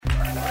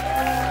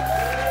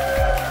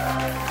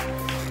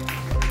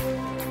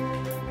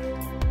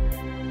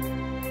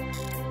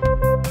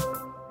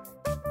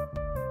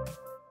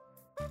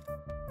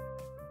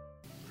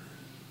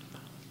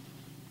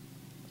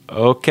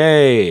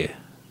Okay.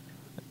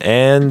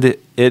 And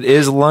it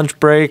is lunch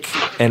break,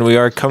 and we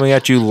are coming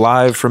at you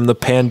live from the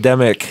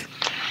pandemic.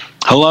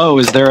 Hello,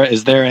 is there a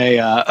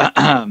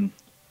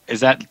is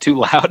that too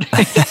loud?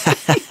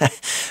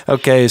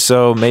 Okay,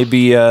 so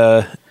maybe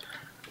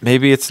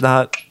it's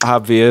not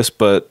obvious,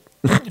 but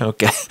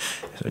okay.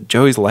 So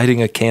Joey's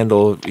lighting a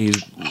candle.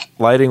 He's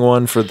lighting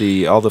one for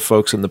all the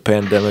folks in the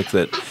pandemic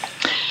that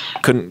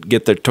couldn't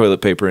get their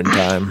toilet paper in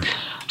time.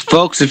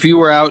 Folks, if you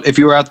were out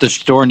the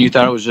store and you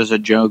thought it was just a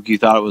joke, you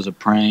thought it was a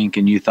prank,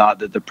 and you thought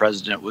that the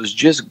president was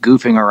just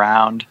goofing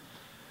around.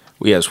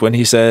 Yes, when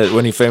he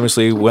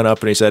famously went up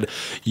and he said,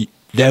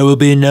 "There will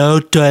be no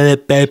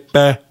toilet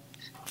paper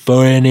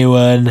for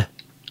anyone."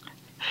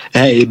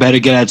 Hey, you better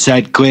get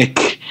outside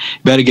quick.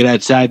 You better get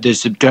outside.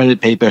 There's some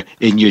toilet paper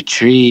in your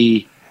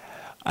tree.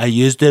 I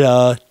used it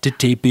all to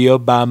TP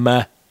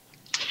Obama.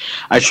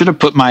 I should have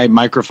put my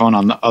microphone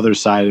on the other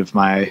side of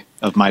my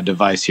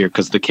device here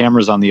because the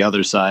camera's on the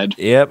other side.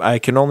 Yep,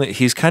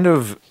 he's kind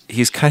of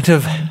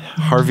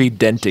Harvey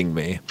Denting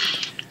me.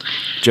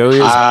 Joey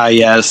is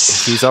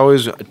yes. He's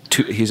always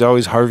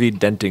Harvey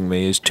Denting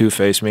me. He's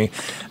two-faced me.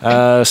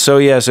 So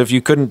yes, if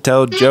you couldn't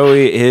tell,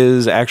 Joey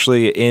is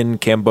actually in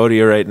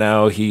Cambodia right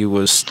now. He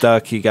was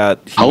stuck.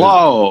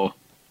 Hello.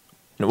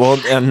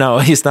 No,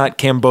 he's not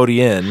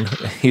Cambodian.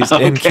 He's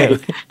in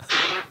Cambodia.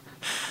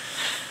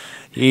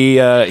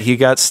 He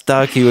got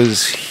stuck.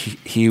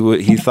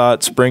 He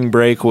thought spring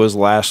break was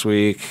last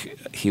week.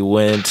 He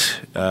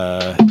went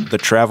the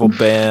travel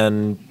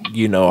ban.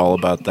 You know all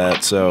about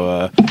that.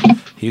 So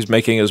he's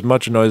making as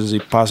much noise as he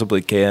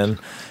possibly can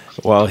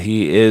while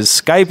he is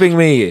Skyping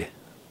me.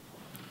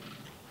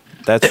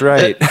 That's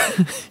right.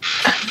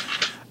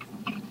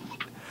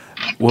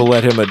 We'll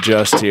let him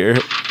adjust here.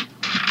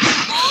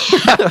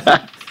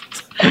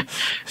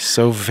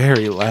 So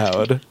very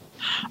loud.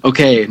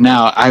 Okay,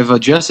 now I've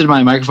adjusted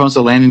my microphone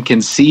so Landon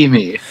can see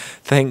me.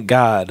 Thank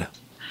God.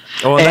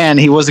 Oh, and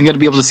he wasn't going to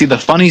be able to see the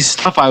funny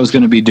stuff I was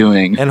going to be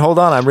doing. And hold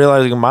on, I'm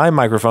realizing my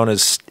microphone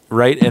is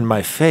right in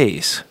my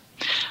face.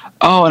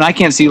 Oh, and I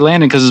can't see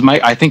Landon because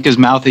I think his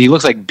mouth, he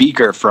looks like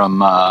Beaker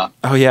from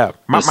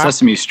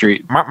Sesame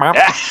Street.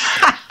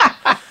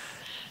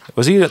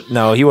 Was he?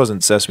 No, he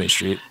wasn't Sesame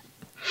Street.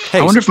 Hey,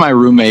 I wonder if my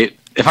roommate,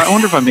 I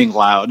wonder if I'm being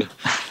loud.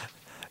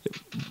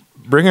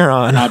 Bring her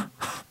on.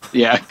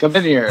 Yeah, come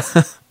in here.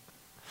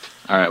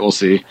 All right, we'll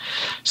see.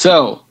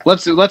 So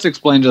let's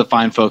explain to the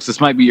fine folks.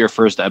 This might be your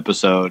first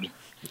episode.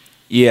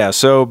 Yeah.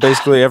 So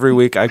basically, every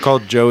week I call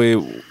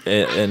Joey,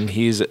 and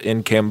he's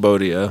in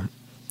Cambodia.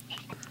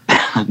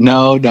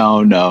 No.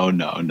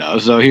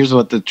 So here's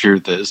what the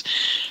truth is.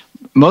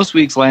 Most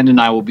weeks, Landon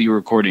and I will be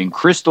recording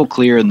crystal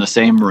clear in the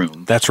same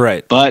room. That's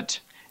right. But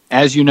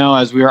as you know,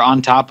 as we are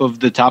on top of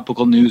the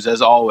topical news,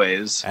 as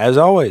always,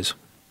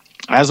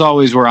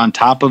 we're on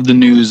top of the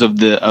news of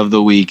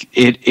the week.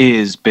 It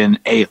has been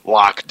a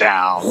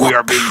lockdown. We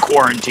are being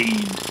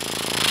quarantined.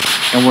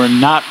 And we're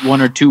not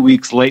 1 or 2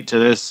 weeks late to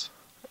this.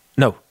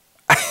 No.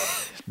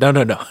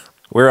 No.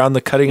 We're on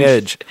the cutting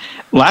edge.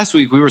 Last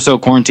week we were so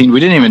quarantined we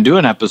didn't even do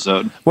an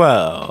episode.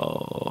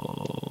 Well,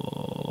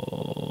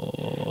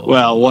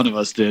 one of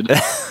us did.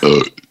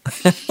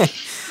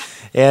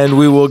 And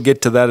we will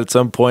get to that at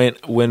some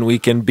point when we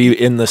can be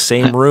in the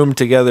same room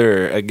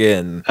together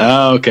again.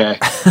 Oh, okay.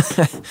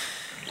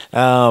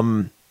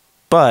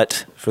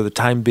 But for the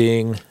time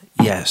being,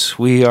 yes,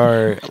 we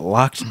are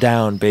locked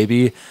down,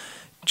 baby.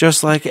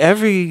 Just like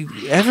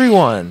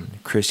everyone.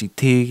 Chrissy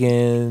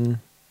Teigen.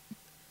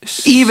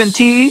 Even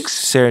Teagues.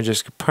 Sarah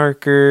Jessica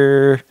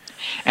Parker.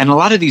 And a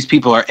lot of these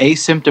people are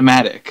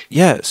asymptomatic.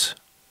 Yes.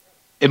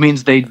 It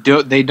means they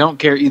don't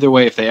care either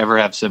way if they ever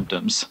have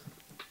symptoms.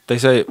 They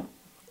say,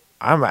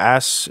 I'm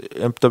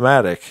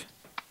asymptomatic.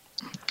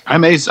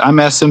 I'm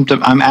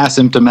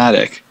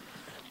asymptomatic.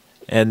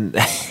 And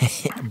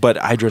but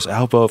Idris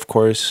Elba, of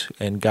course,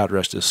 and God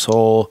rest his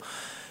soul.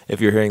 If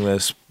you're hearing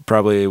this,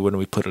 probably when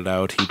we put it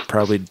out, he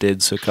probably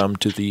did succumb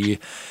to the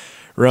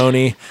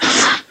Roni.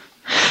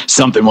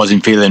 Something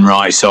wasn't feeling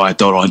right, so I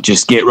thought I'd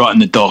just get right in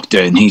the doctor.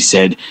 And he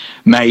said,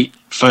 "Mate,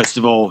 first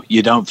of all,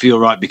 you don't feel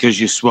right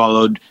because you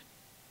swallowed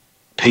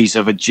a piece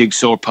of a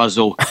jigsaw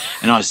puzzle."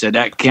 And I said,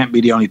 "That can't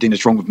be the only thing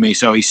that's wrong with me."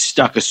 So he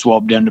stuck a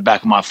swab down the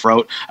back of my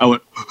throat. I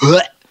went,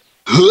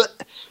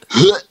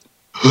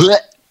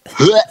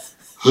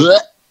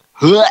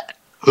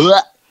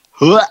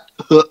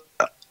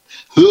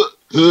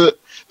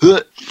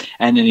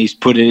 and then he's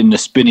put it in the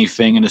spinny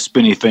thing, and the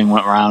spinny thing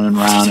went round and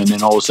round, and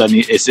then all of a sudden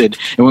it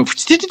went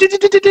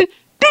ding.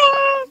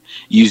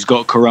 You've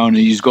got corona,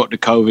 you've got the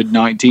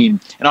COVID-19.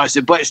 And I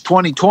said, but it's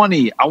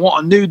 2020. I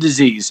want a new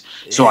disease.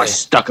 So I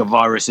stuck a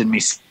virus in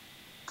me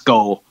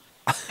skull,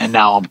 and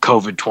now I'm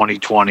COVID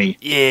 2020.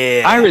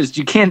 Yeah. Iris,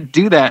 you can't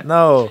do that.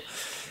 No.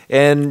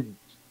 And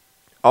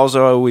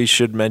also we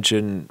should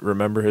mention,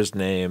 remember his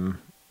name,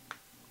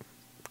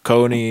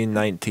 Coney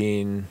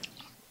 19.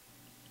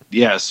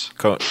 Yes.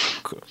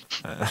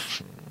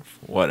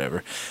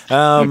 Whatever.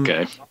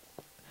 Okay.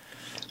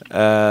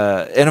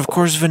 And of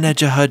course,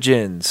 Vanessa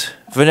Hudgens.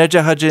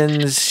 Vanessa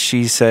Hudgens,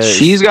 she says...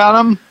 She's got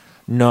him?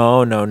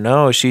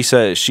 No. She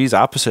says she's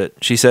opposite.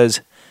 She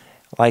says,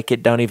 like,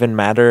 it don't even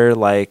matter.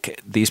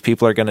 Like, these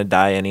people are gonna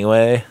die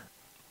anyway.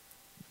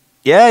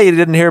 Yeah, you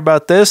didn't hear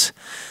about this?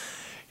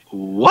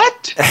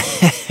 What?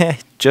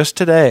 Just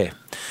today,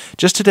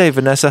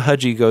 Vanessa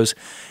Hudgy goes,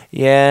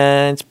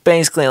 yeah, it's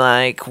basically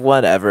like,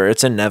 whatever.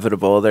 It's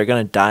inevitable. They're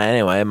gonna die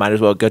anyway. Might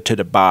as well go to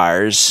the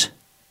bars.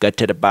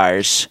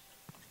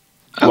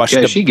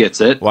 Okay, she gets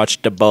it.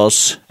 Watch the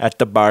Bulls at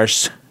the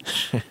bars.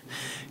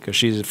 Because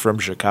she's from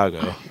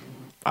Chicago.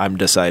 I'm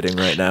deciding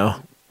right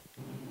now.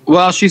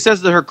 Well, she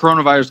says that her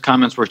coronavirus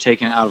comments were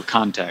taken out of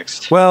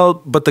context. Well,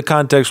 but the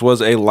context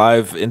was a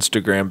live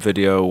Instagram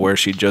video where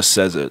she just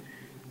says it.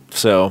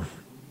 So,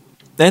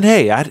 and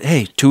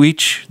hey, to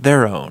each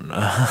their own.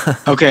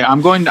 Okay,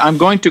 I'm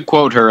going to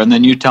quote her, and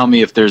then you tell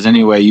me if there's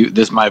any way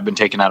this might have been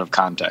taken out of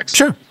context.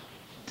 Sure.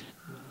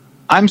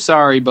 I'm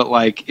sorry, but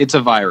like, it's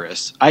a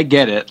virus. I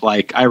get it.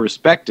 Like, I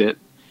respect it,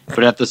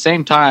 but at the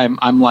same time,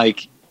 I'm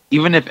like,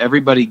 even if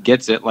everybody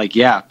gets it, like,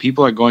 yeah,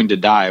 people are going to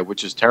die,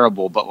 which is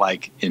terrible, but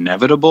like,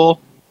 inevitable.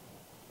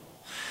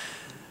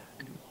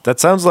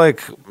 That sounds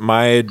like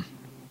my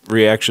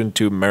reaction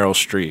to Meryl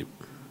Streep.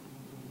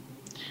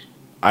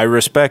 I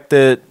respect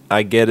it.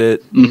 I get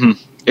it. Mm-hmm.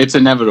 It's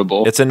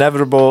inevitable. It's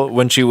inevitable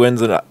when she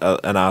wins an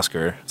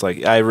Oscar. It's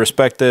like, I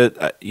respect it.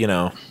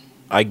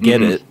 I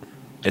get it.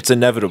 It's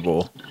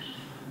inevitable.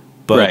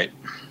 But, right.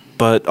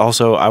 But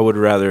also, I would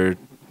rather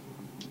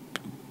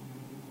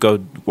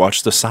go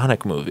watch the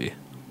Sonic movie.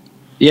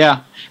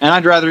 Yeah, and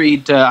I'd rather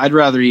eat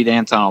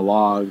ants on a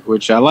log,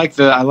 which I like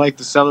the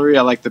celery.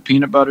 I like the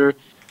peanut butter.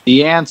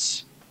 The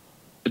ants,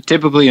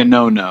 typically a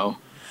no.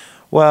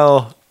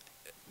 Well,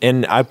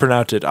 and I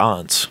pronounce it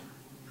ants.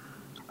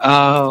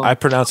 Oh, I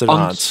pronounce it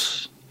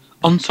ants.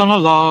 Ants on a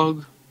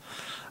log.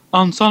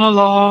 Ants on a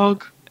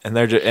log. And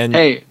they're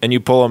and you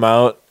pull them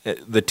out.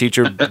 The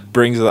teacher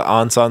brings the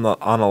aunts on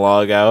a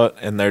log out,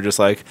 and they're just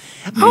like,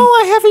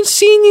 "Oh, I haven't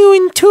seen you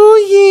in 2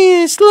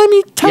 years. Let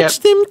me touch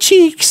them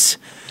cheeks."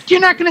 You're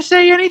not going to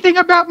say anything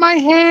about my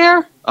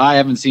hair? I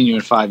haven't seen you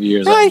in 5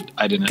 years.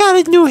 I didn't.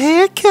 Got a new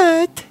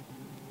haircut.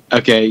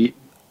 Okay,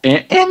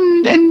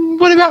 and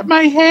what about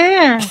my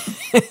hair?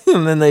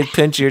 And then they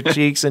pinch your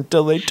cheeks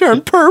until they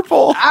turn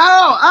purple.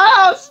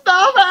 Ow!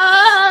 Stop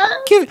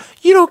it!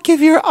 You don't give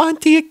your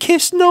auntie a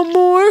kiss no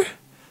more.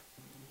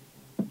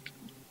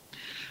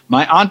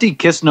 My auntie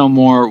Kiss No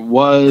More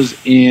was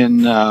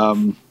in.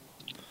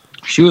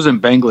 She was in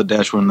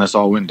Bangladesh when this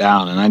all went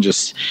down, and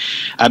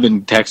I've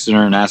been texting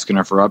her and asking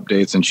her for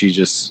updates, and she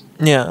just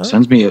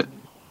sends me an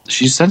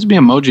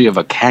emoji of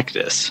a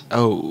cactus.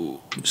 Oh,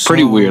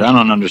 pretty weird. I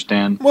don't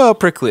understand. Well,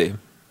 prickly.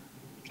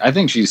 I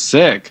think she's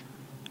sick.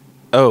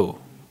 Oh,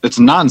 it's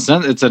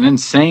nonsense. It's an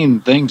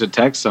insane thing to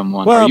text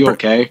someone. Well, are you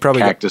okay?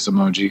 Probably cactus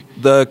emoji.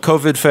 The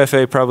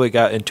Covidfefe probably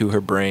got into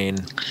her brain.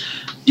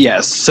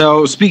 Yes.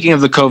 So speaking of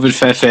the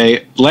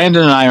Covidfefe,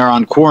 Landon and I are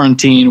on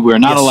quarantine. We're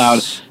not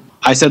allowed.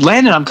 I said,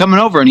 Landon, I'm coming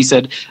over. And he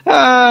said,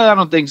 I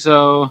don't think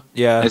so.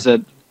 Yeah. I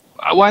said,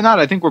 why not?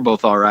 I think we're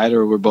both all right,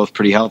 or we're both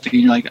pretty healthy.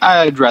 And you're like,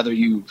 I'd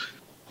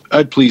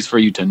please for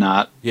you to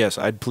not. Yes,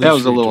 I'd please. That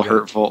was a little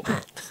hurtful.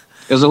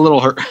 It was a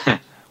little hurt.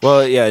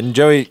 Well, yeah, and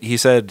Joey, he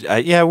said,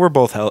 yeah, we're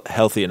both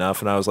healthy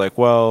enough. And I was like,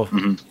 well,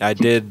 I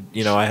did,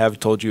 I have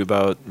told you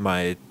about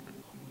my,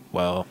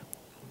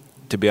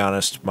 to be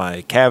honest,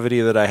 my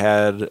cavity that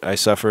I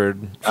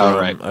suffered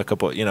from a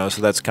couple,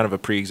 so that's kind of a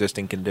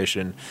pre-existing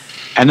condition.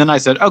 And then I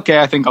said, okay,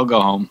 I think I'll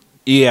go home.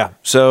 Yeah.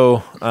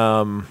 So,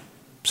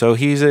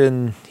 he's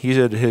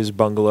at his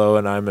bungalow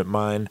and I'm at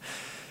mine.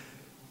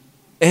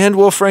 And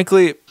well,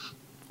 frankly,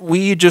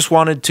 we just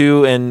wanted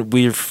to, and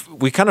we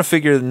kind of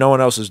figured no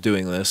one else is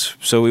doing this.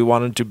 So we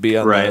wanted to be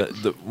on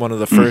one of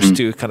the first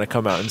to kind of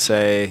come out and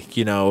say,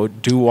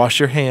 do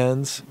wash your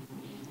hands.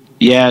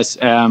 Yes,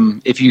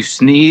 if you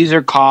sneeze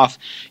or cough,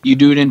 you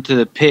do it into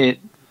the pit,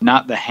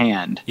 not the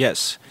hand.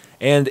 Yes,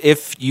 and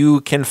if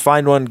you can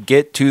find one,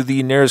 get to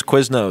the nearest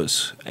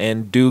Quiznos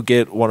and do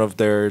get one of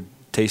their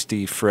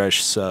tasty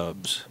fresh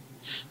subs.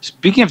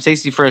 Speaking of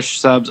tasty fresh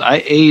subs,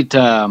 I ate.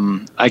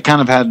 I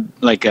kind of had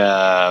like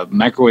a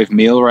microwave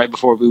meal right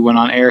before we went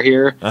on air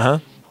here.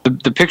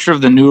 The picture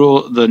of the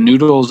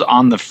noodles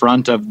on the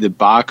front of the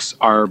box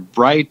are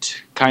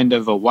bright, kind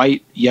of a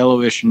white,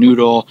 yellowish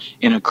noodle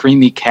in a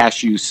creamy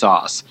cashew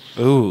sauce.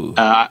 Ooh.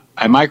 I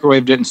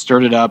microwaved it and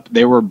stirred it up.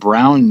 They were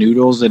brown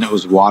noodles and it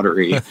was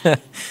watery.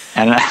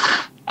 And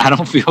I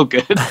don't feel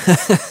good.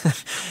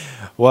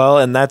 Well,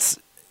 and that's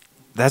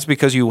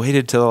because you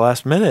waited till the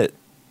last minute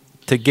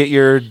to get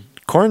your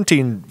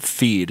quarantine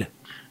feed.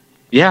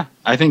 Yeah,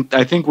 I think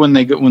when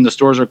the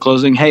stores are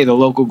closing, hey, the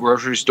local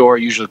grocery store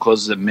usually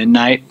closes at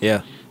midnight.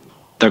 Yeah.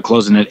 They're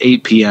closing at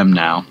 8 p.m.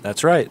 now.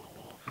 That's right.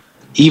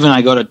 Even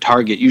I go to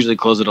Target, usually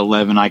close at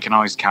 11. I can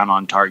always count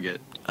on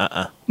Target.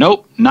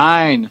 Nope,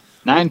 9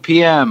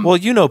 p.m.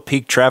 Well,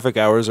 peak traffic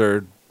hours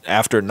are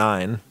after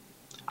 9.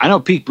 I know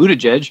peak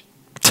Buttigieg.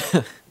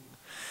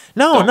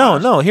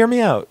 No, hear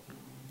me out.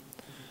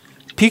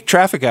 Peak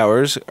traffic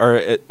hours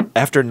are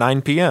after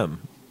 9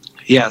 p.m.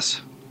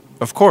 Yes.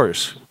 Of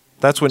course.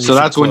 That's when. So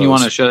that's when you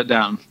want to shut it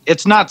down.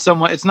 It's not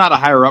It's not a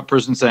higher up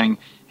person saying,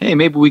 "Hey,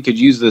 maybe we could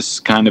use this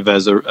kind of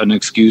as an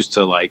excuse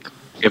to like,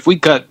 if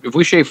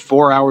we shave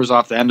 4 hours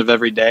off the end of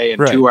every day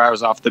and 2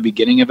 hours off the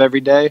beginning of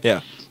every day."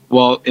 Yeah.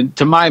 Well,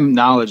 to my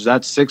knowledge,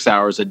 that's 6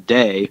 hours a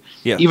day.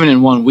 Yeah. Even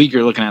in 1 week,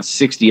 you're looking at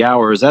 60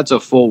 hours. That's a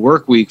full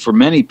work week for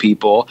many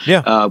people.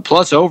 Yeah.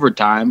 Plus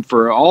overtime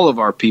for all of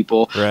our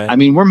people. Right. I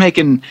mean,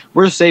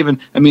 we're saving.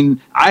 I mean,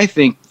 I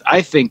think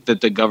that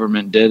the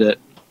government did it.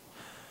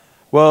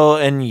 Well,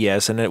 and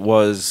yes, and it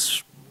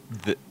was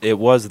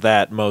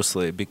that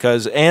mostly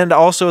because, and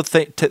also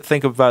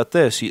think about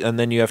this, and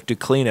then you have to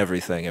clean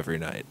everything every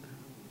night.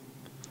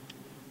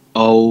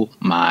 Oh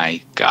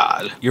my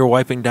God! You're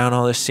wiping down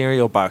all the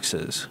cereal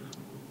boxes.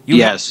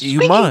 Yes,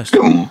 you must.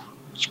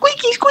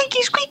 Squeaky,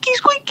 squeaky, squeaky,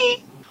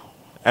 squeaky.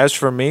 As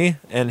for me,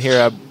 and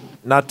here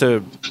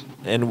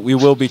and we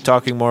will be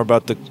talking more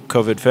about the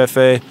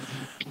Covidfefe,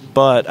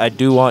 but I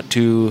do want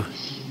to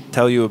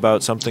tell you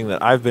about something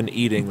that I've been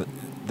eating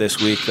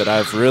this week that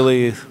I've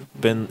really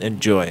been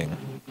enjoying.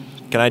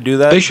 Can I do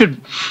that? They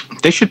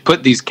should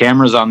put these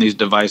cameras on these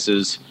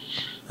devices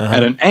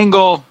at an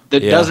angle that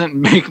doesn't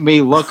make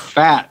me look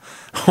fat.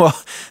 Well,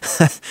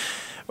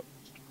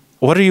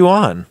 what are you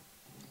on?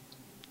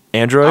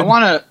 Android? I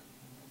want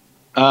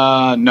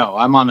to. No,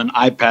 I'm on an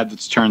iPad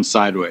that's turned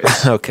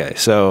sideways. Okay,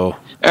 so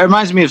it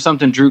reminds me of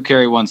something Drew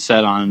Carey once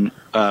said on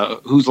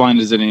Whose Line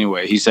Is It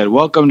Anyway? He said,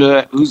 "Welcome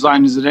to Whose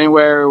Line Is It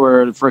Anywhere,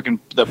 where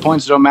the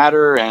points don't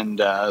matter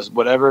and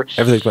whatever."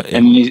 Everything.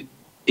 And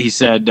he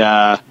said,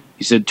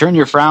 "Turn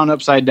your frown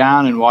upside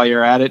down, and while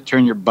you're at it,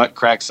 turn your butt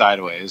crack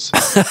sideways."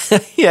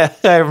 Yeah,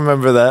 I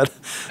remember that.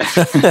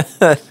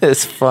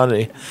 It's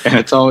funny, and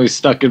it's always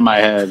stuck in my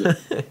head.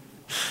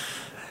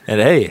 And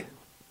hey,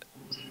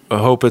 I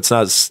hope it's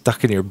not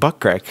stuck in your butt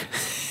crack.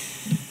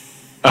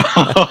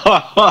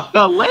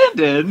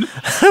 Landon,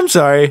 I'm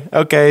sorry.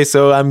 Okay,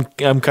 so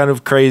I'm kind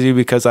of crazy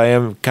because I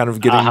am kind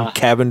of getting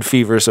cabin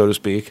fever, so to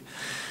speak.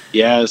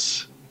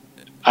 Yes.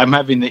 I'm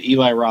having the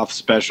Eli Roth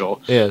special.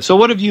 Yes. So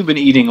what have you been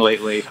eating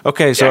lately?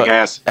 Okay, so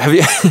Jackass?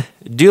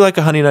 Do you like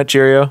a Honey Nut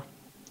Cheerio?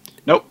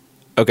 Nope.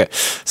 Okay,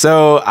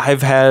 so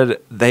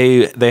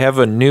they have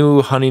a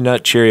new Honey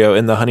Nut Cheerio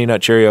in the Honey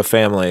Nut Cheerio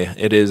family.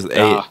 It is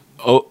a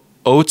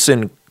Oats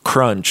and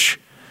Crunch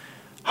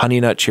Honey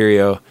Nut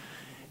Cheerio.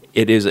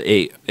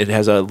 It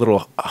has a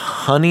little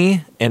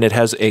honey and it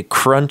has a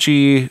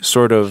crunchy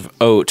sort of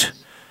oat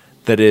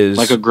that is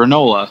like a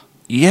granola.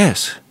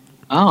 Yes.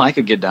 Oh, I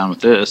could get down with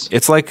this.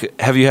 It's like,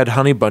 have you had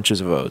Honey Bunches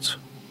of Oats?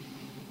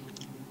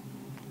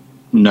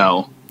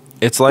 No.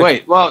 It's like...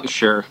 Wait, well,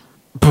 sure.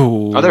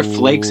 Boo. Are there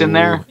flakes in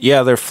there?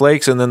 Yeah, they're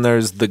flakes, and then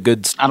there's the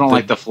good... I don't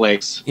like the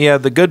flakes. Yeah,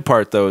 the good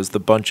part, though, is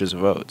the bunches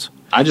of oats.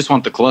 I just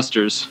want the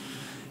clusters.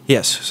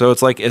 Yes, so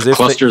it's like as if...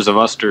 Clusters of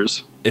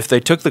Usters. If they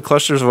took the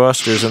clusters of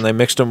Usters and they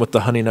mixed them with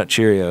the Honey Nut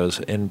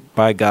Cheerios, and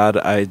by God,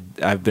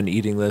 I've been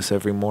eating this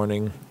every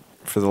morning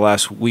for the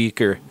last week,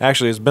 or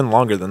actually it's been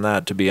longer than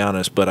that, to be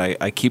honest, but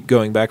I keep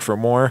going back for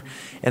more,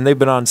 and they've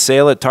been on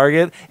sale at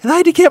Target, and I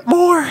had to get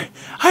more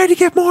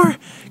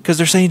because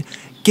they're saying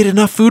get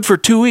enough food for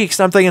 2 weeks,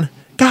 and I'm thinking,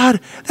 God,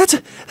 that's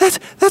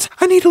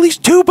I need at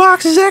least 2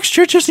 boxes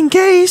extra just in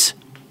case.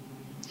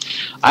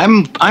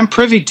 I'm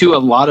privy to a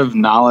lot of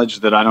knowledge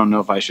that I don't know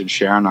if I should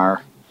share on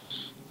our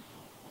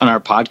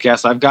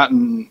podcast. I've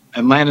gotten,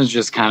 and Landon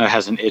just kind of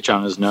has an itch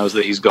on his nose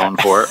that he's going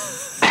for it.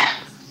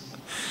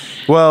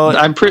 Well,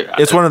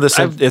 it's one of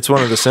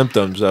the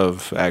symptoms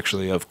of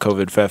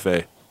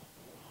Covidfefe.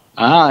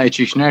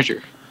 Itchy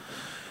schnatcher.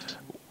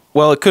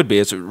 Well, it could be.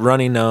 It's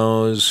runny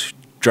nose,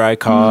 dry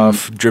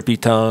cough, drippy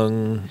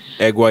tongue,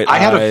 egg white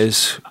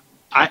eyes.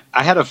 I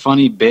had a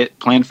funny bit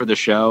planned for the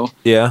show.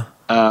 Yeah.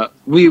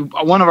 Finally,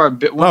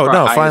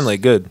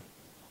 good.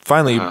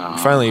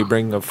 Finally, you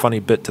bring a funny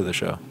bit to the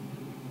show.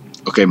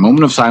 Okay,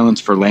 moment of silence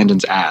for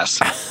Landon's ass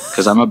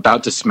because I'm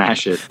about to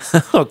smash it.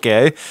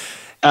 Okay.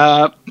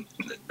 So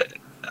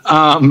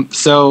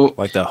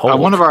like the Hulk.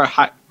 One of our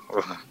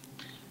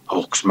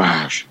Hulk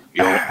smash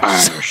your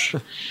ass.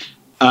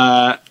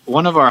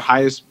 One of our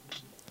highest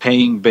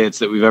paying bits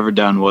that we've ever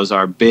done was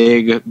our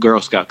big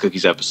Girl Scout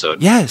cookies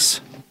episode.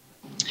 Yes.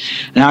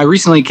 Now I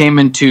recently came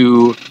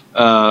into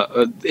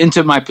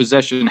my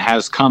possession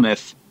has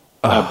cometh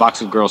a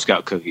box of Girl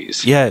Scout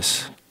cookies.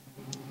 Yes.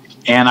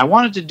 And I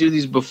wanted to do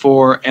these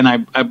before, and I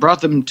brought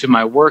them to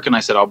my work, and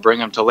I said, I'll bring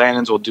them to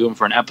Landon's. We'll do them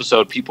for an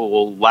episode. People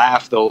will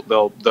laugh.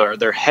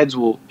 Their heads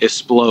will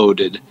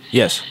explode.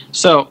 Yes.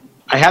 So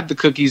I had the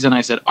cookies, and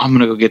I said, I'm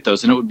going to go get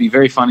those. And it would be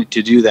very funny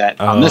to do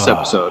that on this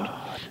episode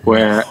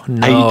where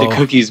I eat the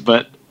cookies,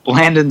 but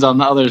Landon's on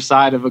the other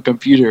side of a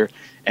computer,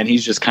 and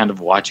he's just kind of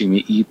watching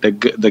me eat the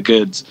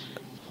goods.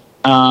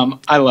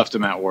 I left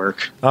him at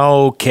work.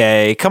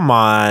 Okay, come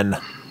on.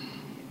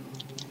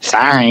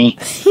 Sorry,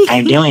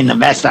 I'm doing the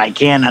best I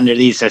can under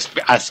these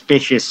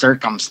auspicious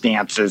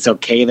circumstances,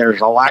 okay? There's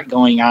a lot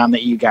going on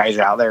that you guys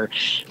out there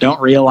don't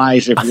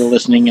realize if you're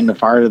listening in the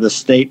part of the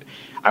state.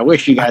 I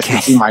wish you guys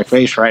could see my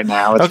face right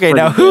now. It's okay,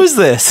 now who's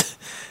this?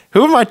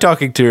 Who am I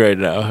talking to right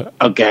now?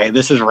 Okay,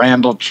 this is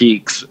Randall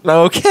Cheeks.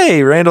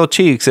 Okay, Randall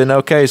Cheeks. And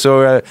okay,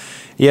 so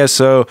yeah,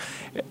 so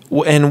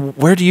and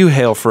where do you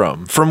hail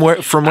from? From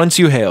whence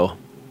you hail?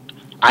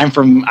 I'm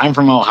from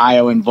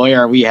Ohio, and boy,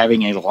 are we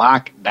having a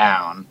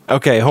lockdown.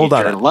 Okay, hold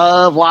on. Your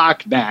love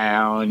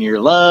lockdown.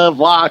 Your love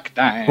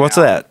lockdown. What's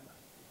that?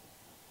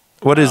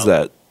 What is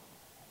that?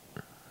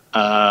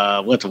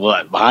 What's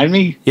what? Behind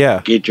me?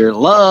 Yeah. Get your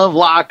love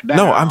lockdown.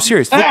 No, I'm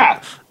serious.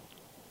 Ah!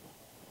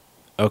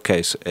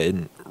 Okay, so,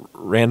 and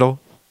Randall,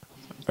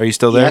 are you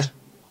still there? Yes.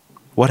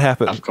 What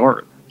happened? Of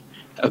course.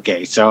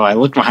 Okay, so I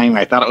looked behind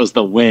me. I thought it was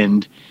the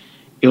wind.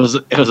 It was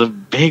a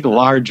big,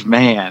 large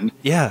man,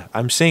 Yeah,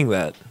 I'm seeing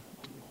that.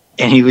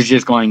 and he was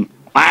just going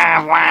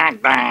love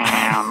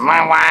lockdown,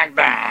 love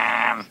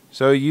lockdown.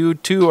 So you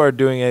two are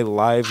doing a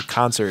live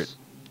concert.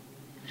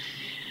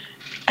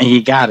 And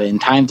you got it. In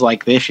times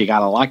like this, you got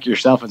to lock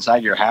yourself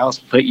inside your house,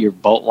 put your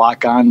bolt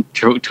lock on,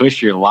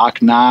 twist your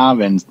lock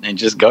knob, and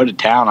just go to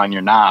town on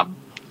your knob.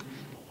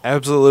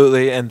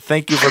 Absolutely, and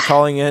thank you for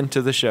calling in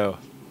to the show.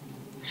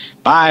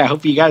 Bye. I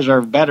hope you guys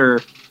are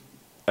better.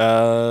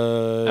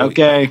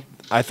 Okay.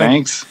 I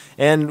think, Thanks.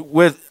 and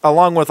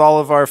along with all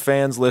of our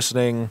fans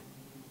listening,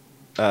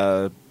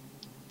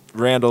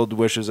 Randall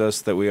wishes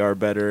us that we are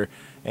better,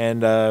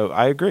 and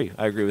I agree.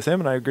 I agree with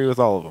him, and I agree with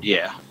all of them.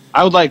 Yeah.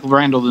 I would like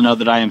Randall to know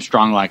that I am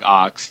strong like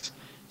ox,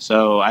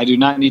 so I do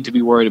not need to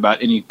be worried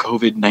about any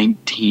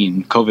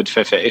COVID-19,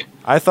 Covidfefe.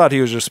 I thought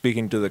he was just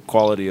speaking to the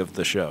quality of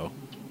the show.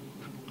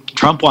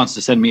 Trump wants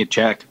to send me a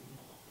check.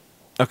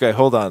 Okay,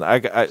 hold on.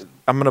 I'm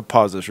going to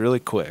pause this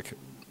really quick.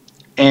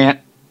 And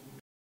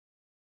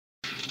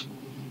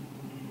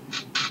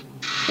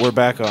We're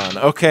back on.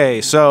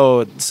 Okay,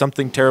 so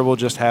something terrible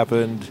just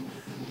happened.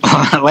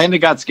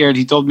 Landon got scared.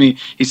 He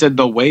said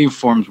the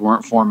waveforms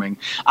weren't forming.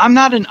 I'm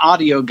not an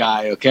audio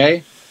guy,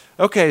 okay?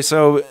 Okay,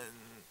 so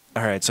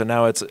all right, so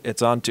now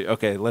it's on to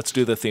okay, let's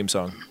do the theme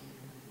song.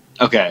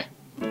 Okay.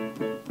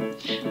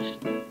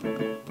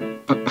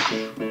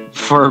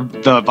 For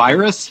the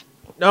virus?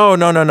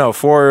 No,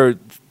 for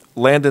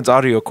Landon's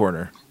audio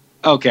corner.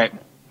 Okay.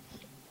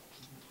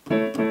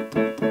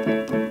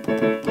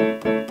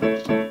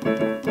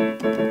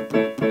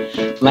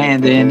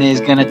 Landon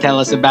is gonna tell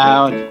us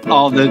about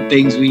all the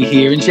things we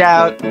hear and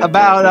shout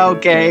about.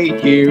 Okay,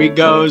 here he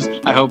goes.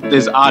 I hope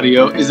this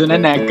audio isn't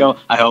an echo.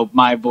 I hope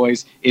my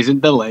voice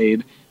isn't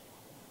delayed.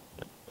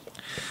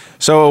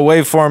 So a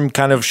waveform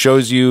kind of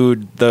shows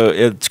you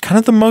it's kind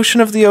of the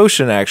motion of the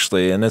ocean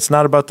actually, and it's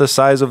not about the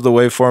size of the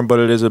waveform, but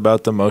it is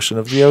about the motion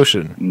of the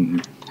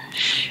ocean.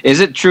 Is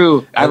it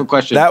true? I have a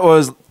question. That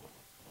was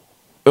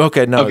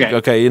okay. No, okay.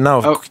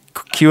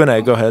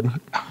 Q&A. Go ahead.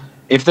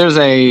 If there's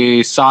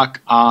a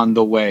sock on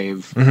the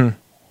wave,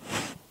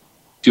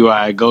 do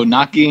I go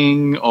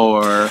knocking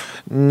or?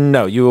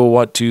 No, you will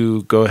want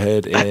to go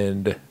ahead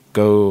and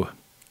go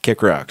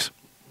kick rocks.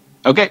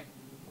 Okay.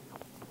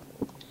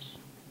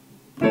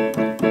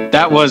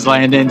 That was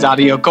Landon's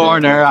Audio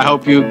Corner. I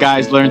hope you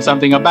guys learned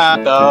something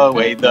about the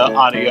way the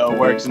audio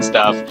works and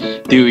stuff.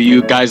 Do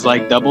you guys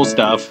like double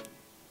stuff?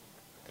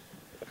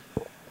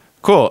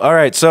 Cool. All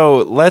right. So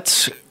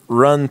let's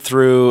run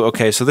through.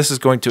 Okay. So this is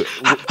going to.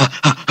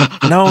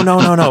 No.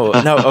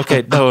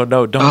 Okay. No.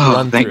 Don't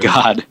run through. Thank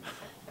God.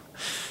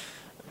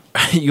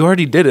 You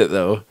already did it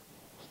though.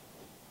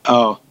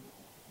 Oh.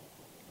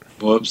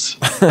 Whoops.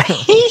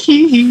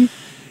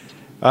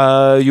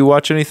 You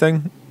watch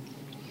anything?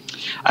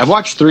 I've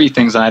watched 3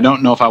 things, and I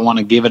don't know if I want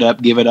to give it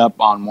up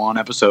on one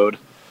episode.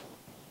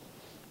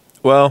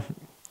 Well,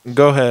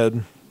 go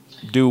ahead.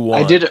 Do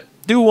one.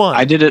 Do one.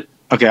 I did it.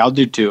 Okay, I'll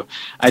do 2.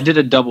 I did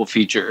a double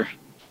feature.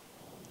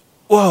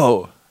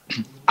 Whoa.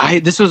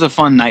 This was a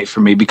fun night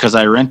for me because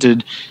I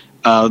rented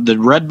the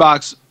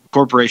Redbox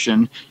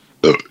Corporation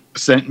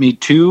sent me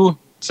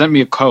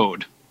a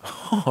code.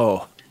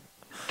 Oh.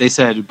 They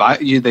said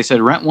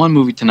rent one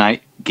movie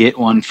tonight, get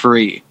one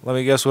free. Let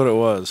me guess what it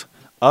was.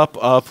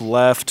 Up,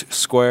 left,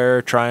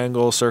 square,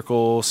 triangle,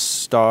 circle,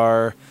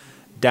 star,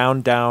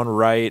 down,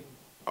 right,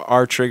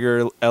 R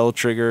trigger, L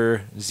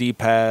trigger, Z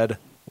pad,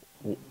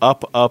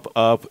 up,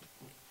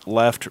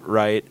 left,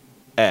 right,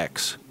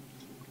 X.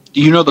 Do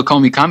you know the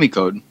Komikami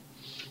code?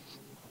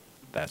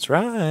 That's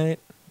right.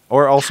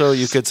 Or also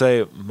you could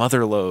say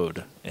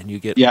motherload and you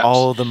get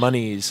all the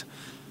monies.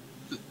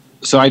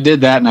 So I did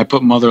that and I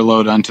put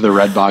motherload onto the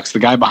Redbox. The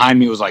guy behind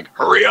me was like,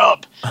 hurry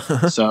up.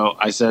 So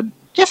I said,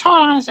 just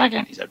hold on a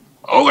second. He said,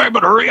 okay,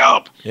 but hurry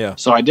up. Yeah.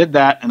 So I did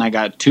that, and I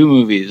got 2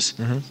 movies.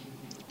 Mm-hmm.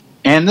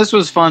 And this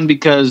was fun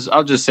because,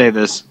 I'll just say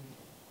this,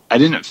 I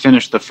didn't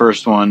finish the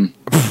first one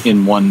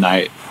in one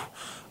night.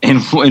 In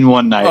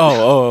one night.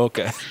 Oh,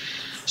 okay.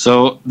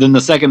 So then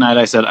the second night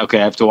I said, okay,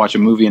 I have to watch a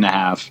movie and a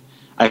half.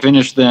 I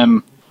finished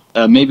them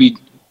maybe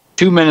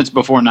 2 minutes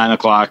before 9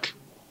 o'clock,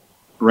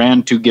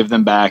 ran to give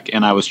them back,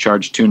 and I was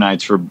charged 2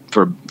 nights for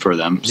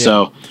them. Yeah.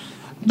 So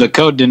the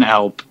code didn't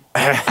help.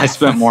 I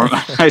spent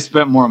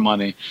more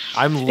money.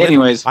 I'm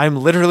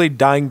literally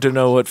dying to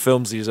know what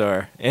films these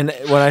are. And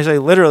when I say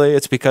literally,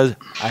 it's because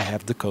I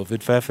have the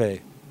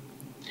Covidfefe.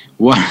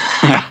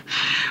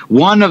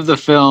 One of the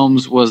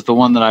films was the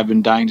one that I've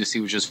been dying to see,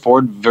 which is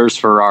Ford versus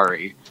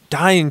Ferrari.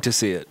 Dying to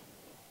see it.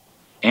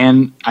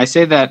 And I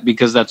say that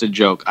because that's a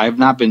joke. I've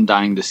not been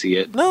dying to see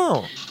it.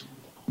 No.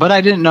 But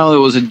I didn't know it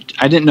was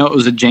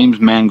a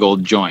James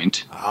Mangold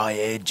joint. Oh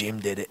yeah,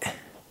 Jim did it.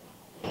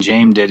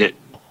 James did it.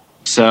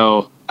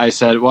 So I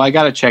said, well, I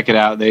got to check it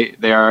out.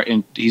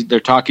 They're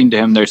talking to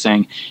him. They're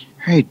saying,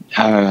 hey,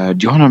 do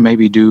you want to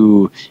maybe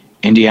do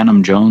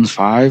Indiana Jones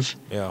 5?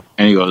 Yeah.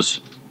 And he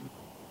goes,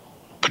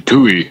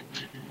 Patooey.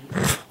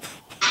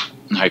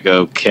 I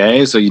go,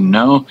 okay, so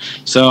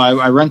So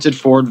I rented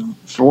Ford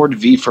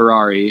v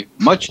Ferrari,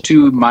 much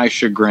to my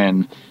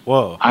chagrin.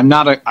 Whoa. I'm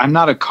not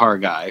a car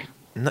guy.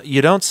 No,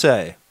 you don't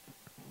say.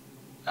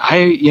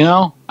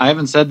 I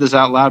haven't said this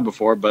out loud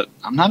before, but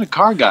I'm not a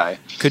car guy.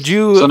 Could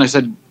you? So then I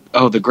said,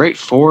 oh, the great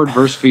Ford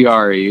versus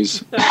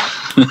Ferraris.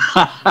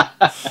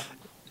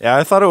 Yeah,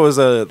 I thought it was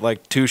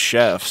like two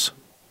chefs.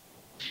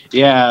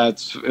 Yeah,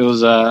 it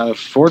was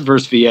Ford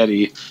versus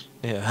Vietti.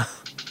 Yeah.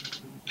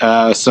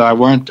 So I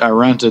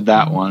rented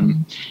that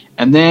one,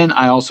 and then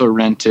I also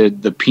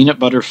rented the Peanut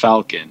Butter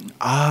Falcon.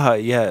 Ah,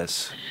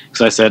 yes.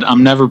 Because I said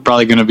I'm never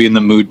probably going to be in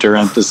the mood to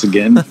rent this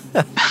again.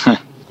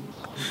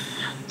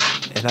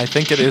 And I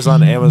think it is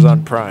on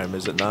Amazon Prime,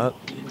 is it not?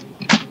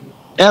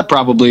 Yeah,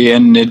 probably,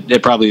 and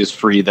it probably is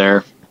free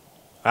there.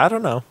 I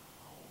don't know.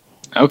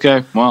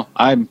 Okay, well,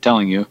 I'm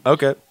telling you.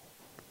 Okay.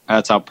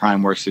 That's how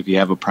Prime works if you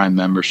have a Prime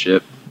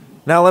membership.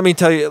 Now let me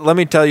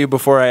tell you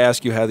before I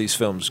ask you how these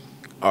films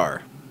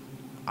are.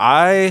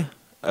 A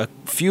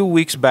few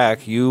weeks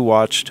back you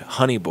watched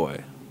Honey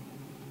Boy.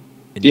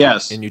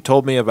 Yes. And you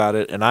told me about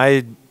it, and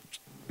I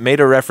made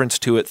a reference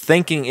to it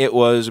thinking it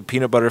was a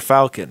Peanut Butter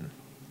Falcon.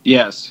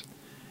 Yes.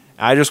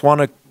 I just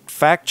want to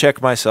fact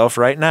check myself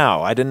right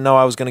now. I didn't know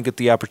I was going to get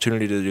the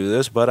opportunity to do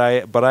this, but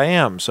I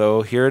am.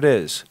 So here it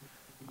is.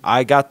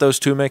 I got those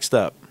two mixed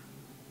up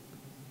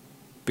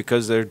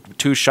because they're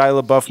two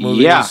Shia LaBeouf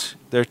movies. Yeah.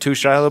 They're two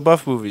Shia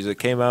LaBeouf movies that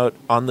came out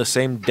on the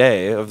same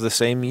day of the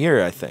same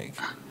year, I think.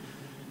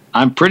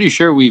 I'm pretty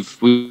sure we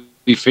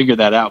figured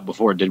that out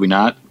before, did we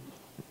not?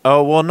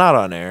 Oh, well, not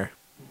on air.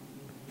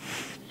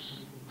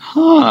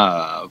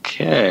 Huh,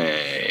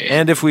 okay.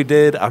 And if we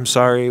did, I'm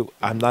sorry.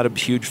 I'm not a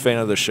huge fan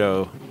of the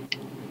show,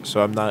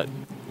 so I'm not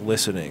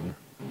listening.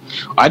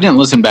 I didn't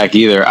listen back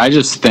either. I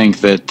just think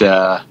that...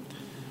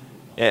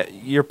 Yeah,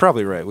 you're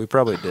probably right. We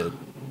probably did.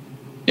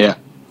 Yeah.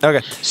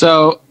 Okay.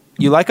 So...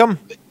 You like them?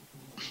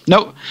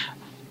 Nope.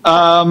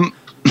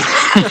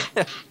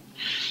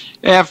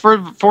 Yeah,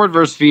 Ford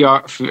versus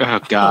VR. Oh,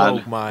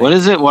 God. Oh, my. What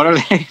is it? What are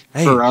they?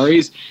 Hey.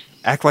 Ferraris?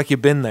 Act like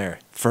you've been there.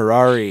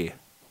 Ferrari.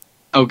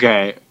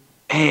 Okay.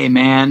 Hey,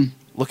 man.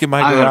 Look at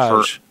my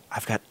garage.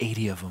 I've got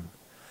 80 of them.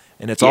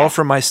 And it's all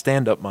from my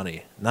stand-up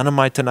money. None of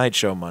my Tonight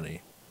Show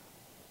money.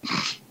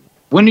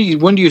 When do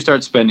you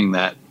start spending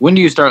that? When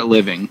do you start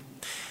living?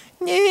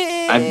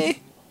 I've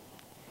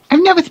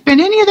never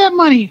spent any of that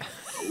money.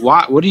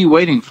 What are you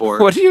waiting for?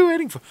 What are you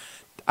waiting for?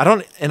 I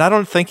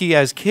don't think he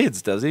has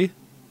kids, does he?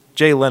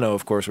 Jay Leno,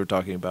 of course, we're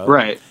talking about.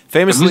 Right.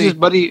 Famously, Who's his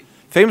buddy?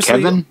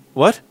 Famously, Kevin?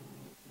 What?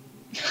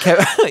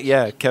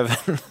 Yeah,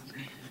 Kevin.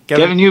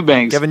 Kevin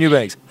Eubanks. Kevin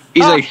Eubanks.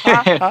 He's like,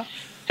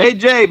 hey,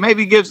 Jay,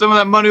 maybe give some of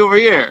that money over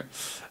here.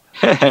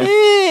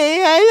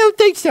 I don't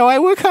think so. I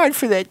work hard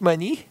for that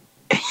money.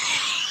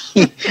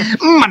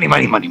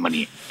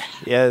 Money.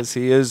 Yes,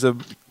 he is a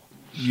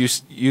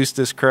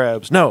Eustace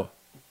Krabs. No.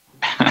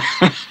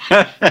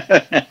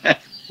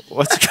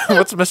 What's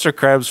Mr.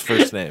 Krabs'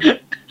 first name?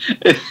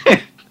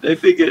 I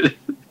think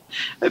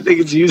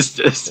it's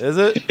Eustace. Is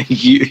it?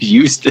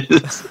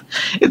 Eustace.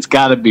 It's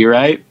got to be,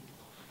 right?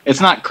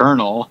 It's not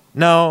Colonel.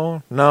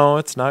 No,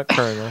 it's not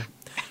Colonel.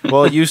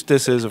 Well,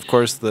 Eustace is, of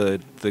course,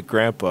 the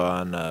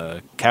grandpa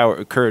on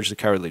Courage the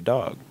Cowardly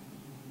Dog.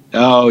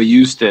 Oh,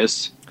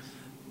 Eustace.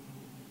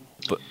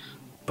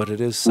 But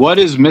it is... What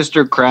is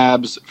Mr.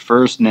 Krabs'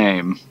 first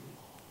name?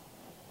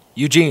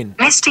 Eugene.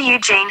 Mr.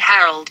 Eugene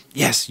Harold.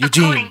 Yes,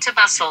 Eugene. According to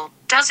Bustle,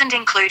 doesn't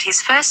include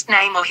his first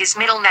name or his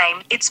middle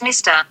name, it's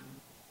Mr.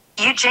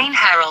 Eugene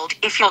Harold,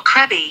 if you're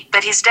crabby,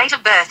 but his date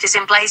of birth is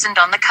emblazoned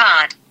on the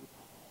card.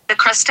 The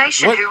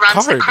crustacean What who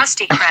runs card? the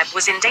Krusty Krab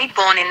was indeed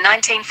born in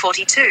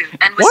 1942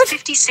 and was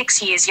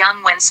 56 years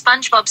young when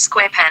SpongeBob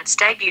SquarePants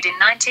debuted in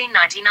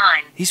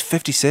 1999. He's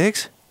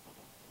 56?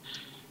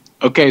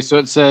 Okay, so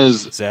it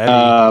says...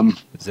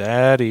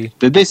 Zaddy.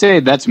 Did they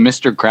say that's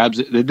Mr. Krabs?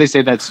 Did they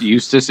say that's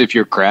Eustace if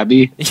you're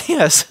crabby?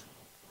 Yes.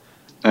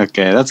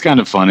 Okay, that's kind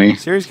of funny.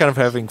 Siri's kind of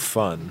having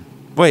fun.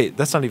 Wait,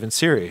 that's not even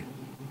Siri.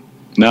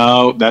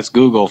 No, that's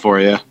Google for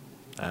you.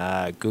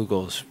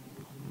 Google's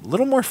a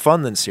little more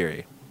fun than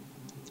Siri.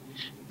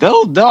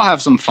 They'll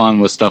have some fun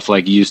with stuff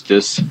like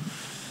Eustace.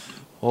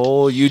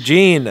 Oh,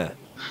 Eugene.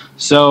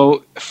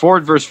 So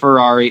Ford versus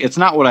Ferrari. It's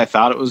not what I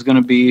thought it was going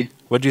to be.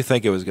 What do you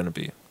think it was going to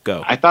be?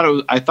 Go. I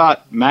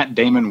thought Matt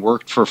Damon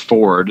worked for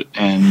Ford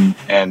and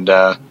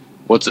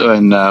what's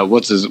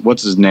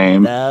his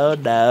name? No.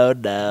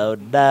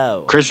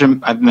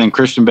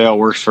 Christian Bale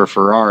works for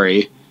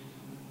Ferrari,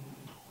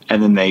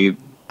 and then they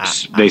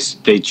race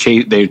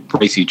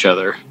each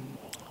other.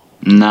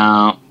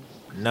 No,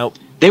 Nope.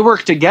 They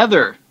work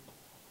together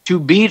to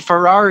beat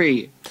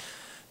Ferrari.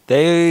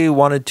 They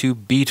wanted to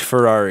beat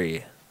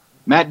Ferrari.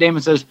 Matt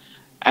Damon says,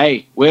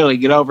 "Hey, Willie,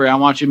 get over here. I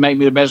want you to make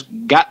me the best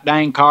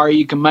goddamn car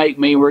you can make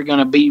me. We're going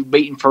to be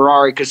beating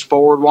Ferrari because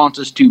Ford wants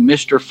us to.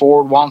 Mr.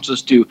 Ford wants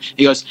us to."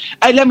 He goes,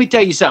 "Hey, let me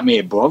tell you something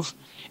here, bruv.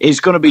 It's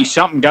going to be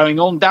something going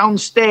on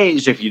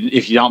downstairs, if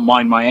you don't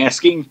mind my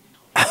asking.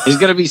 There's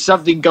going to be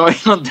something going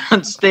on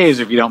downstairs,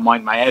 if you don't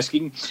mind my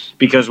asking,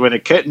 because where the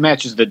curtain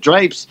matches the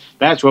drapes,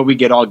 that's where we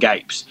get our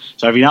gapes.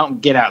 So if you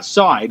don't get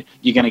outside,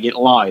 you're going to get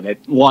lied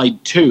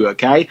to,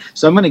 okay?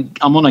 So I'm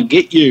gonna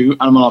get you,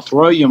 and I'm going to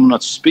throw you, I'm going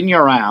to spin you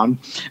around,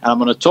 and I'm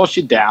going to toss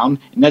you down,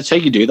 and that's how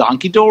you do the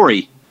hunky-dory."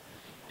 And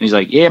he's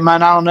like, "Yeah,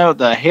 man, I don't know what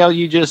the hell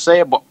you just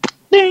said, but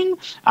ding,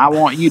 I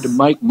want you to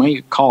make me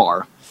a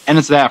car." And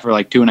it's that for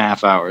like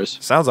 2.5 hours.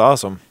 Sounds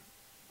awesome.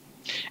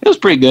 It was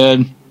pretty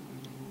good.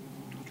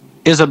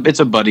 It's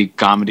a buddy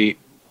comedy.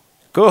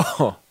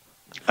 Cool.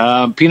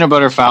 Peanut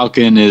Butter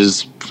Falcon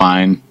is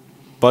fine.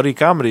 Buddy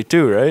comedy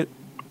too, right?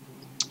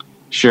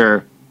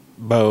 Sure.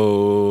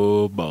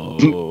 Bo,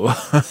 bo.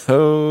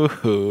 Ho,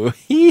 ho.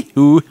 Hee,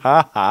 hoo,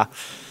 ha, ha.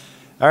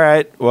 All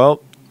right.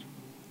 Well,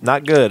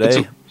 not good, It's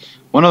eh?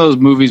 one of those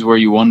movies where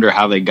you wonder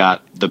how they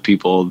got the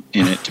people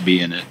in it to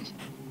be in it.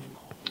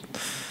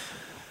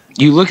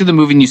 You look at the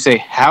movie and you say,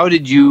 how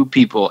did you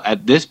people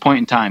at this point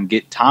in time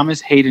get Thomas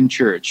Hayden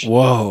Church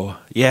Whoa.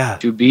 Yeah.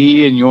 to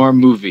be in your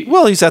movie?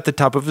 Well, he's at the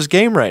top of his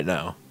game right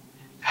now.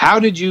 How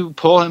did you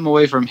pull him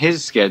away from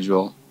his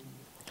schedule?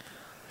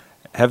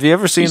 Have you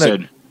ever He seen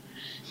said,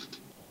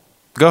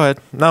 Go ahead.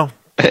 No.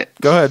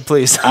 Go ahead,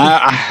 please.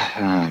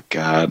 oh,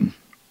 God.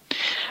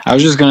 I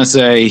was just going to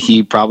say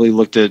he probably,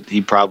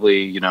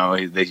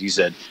 he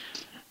said,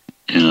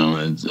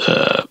 I'm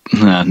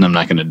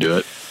not going to do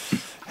it.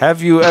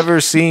 Have you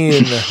ever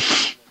seen...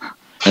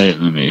 Hey,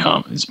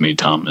 it's me,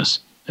 Thomas.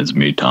 It's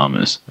me,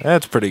 Thomas.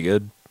 That's pretty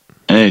good.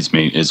 Hey, it's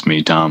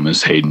me,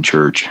 Thomas Hayden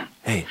Church.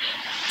 Hey,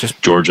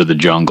 George of the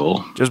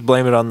Jungle. just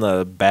blame it on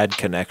the bad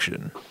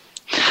connection.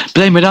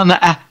 Blame it on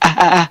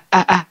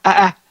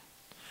the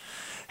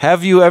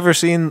Have you ever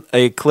seen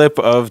a clip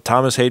of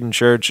Thomas Hayden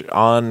Church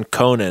on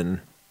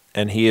Conan,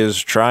 and he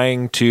is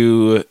trying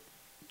to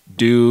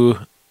do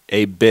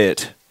a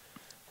bit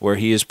where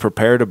he has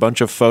prepared a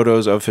bunch of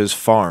photos of his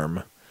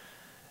farm,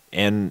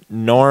 and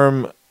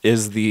Norm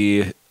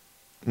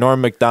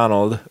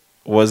MacDonald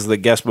was the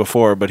guest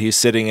before, but he's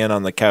sitting in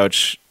on the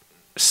couch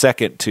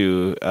second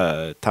to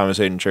Thomas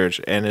Hayden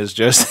Church and is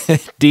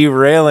just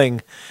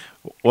derailing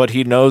what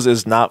he knows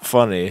is not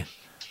funny.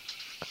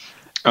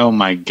 Oh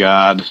my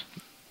God.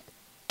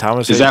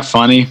 Thomas Is Hayden, that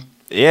funny?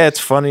 yeah, it's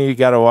funny. You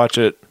got to watch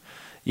it.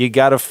 You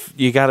gotta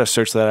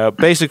search that out.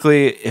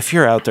 Basically, if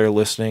you're out there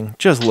listening,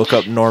 just look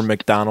up Norm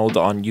Macdonald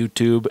on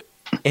YouTube.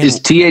 And Is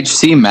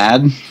THC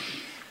mad?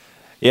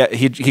 yeah,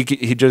 he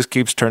just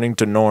keeps turning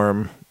to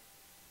Norm,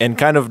 and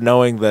kind of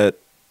knowing that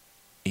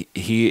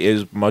he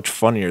is much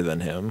funnier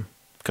than him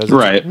because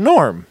Right.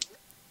 Norm.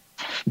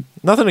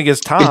 Nothing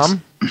against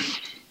Tom.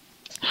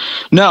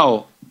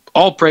 No.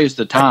 All praise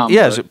to Tom.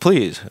 Yes, but,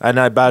 please. And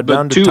I bowed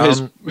down but to to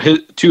Tom.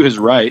 his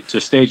right, to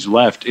stage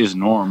left, is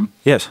Norm.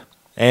 Yes.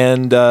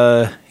 And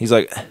he's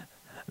like,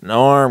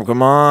 Norm,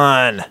 come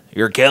on.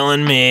 You're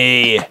killing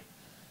me.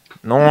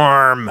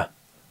 Norm.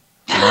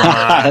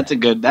 That's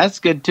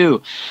good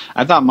too.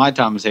 I thought my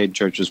Thomas Hayden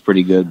Church was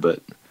pretty good, but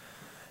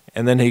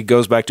And then he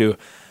goes back to,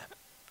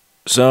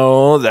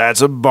 so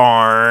that's a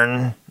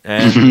barn.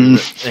 And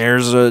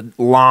there's a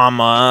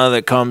llama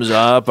that comes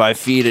up. I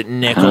feed it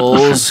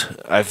nickels.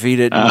 I feed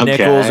it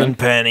nickels and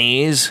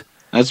pennies.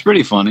 that's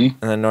pretty funny.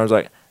 And then Norm's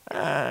like,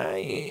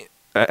 Norm's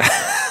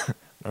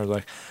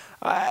like,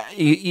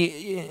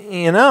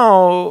 you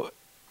know,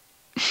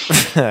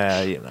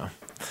 you know.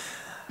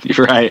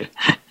 You're right.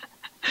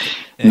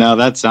 No,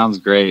 that sounds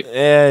great.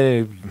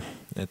 Yeah,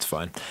 it's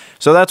fine.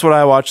 So that's what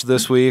I watched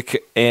this week,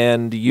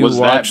 and you Was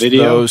that watched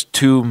video? those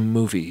two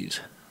movies.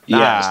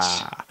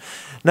 Yes.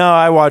 No,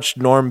 I watch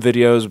Norm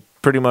videos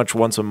pretty much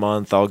once a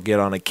month. I'll get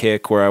on a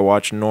kick where I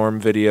watch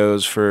Norm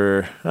videos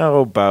for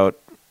about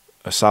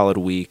a solid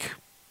week.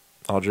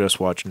 I'll just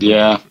watch Norm.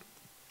 Yeah.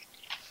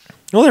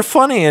 Well, they're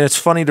funny, and it's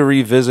funny to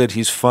revisit.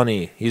 He's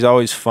funny. He's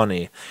always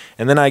funny.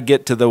 And then I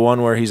get to the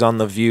one where he's on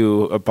The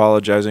View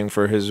apologizing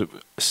for his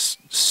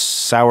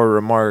sour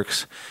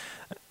remarks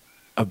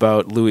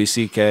about Louis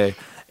C.K.,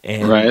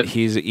 and Right.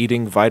 he's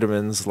eating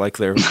vitamins like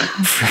they're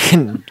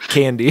freaking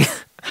candy.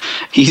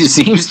 He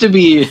seems to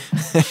be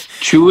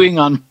chewing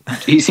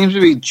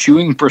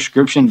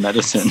prescription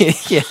medicine.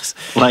 Yes.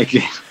 Like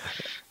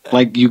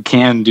you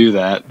can do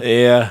that.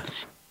 Yeah.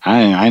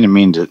 I didn't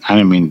mean to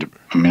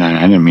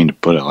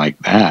put it like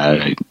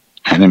that.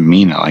 I didn't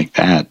mean it like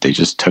that. They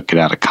just took it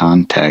out of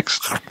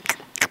context.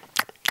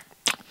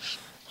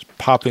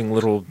 Popping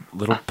little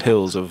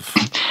pills of...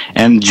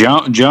 And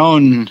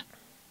Joan.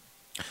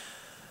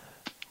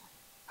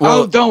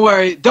 Well- don't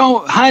worry.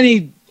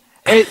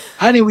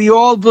 Honey, we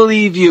all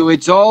believe you.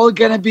 It's all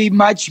going to be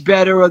much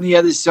better on the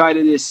other side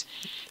of this.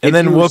 And If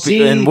then you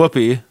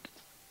Whoopi.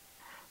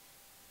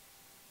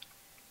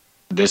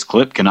 This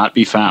clip cannot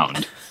be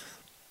found.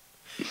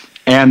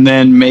 And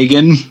then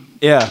Megan.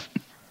 Yeah.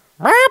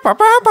 Am I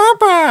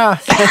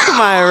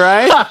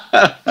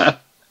right?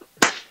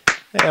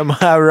 Am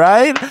I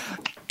right?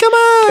 Come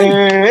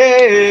on.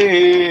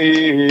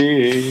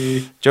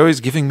 Hey. Joey's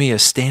giving me a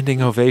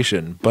standing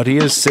ovation, but he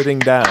is sitting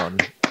down.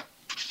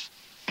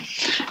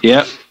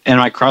 Yep. And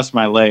I crossed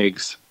my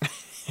legs.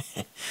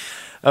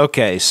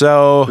 Okay,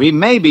 so We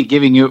may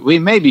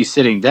be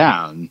sitting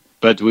down,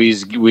 but we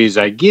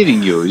are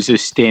giving you is a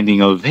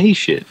standing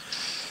ovation.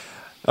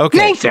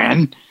 okay.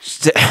 Nathan.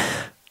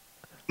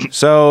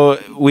 So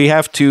we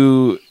have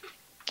to.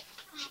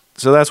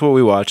 So that's what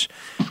we watch.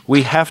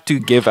 We have to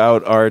give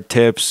out our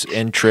tips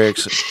and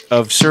tricks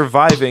of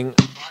surviving.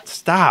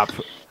 Stop.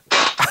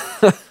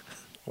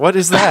 What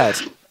is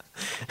that?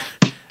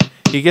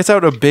 He gets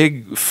out a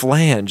big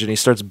flange and he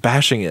starts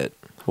bashing it.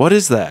 What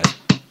is that?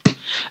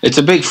 It's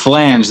a big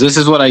flange. This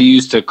is what I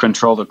use to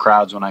control the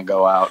crowds when I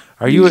go out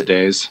these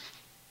days.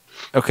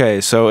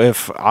 Okay, so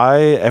if I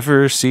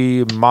ever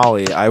see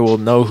Molly, I will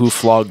know who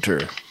flogged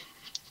her.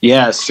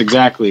 Yes,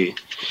 exactly.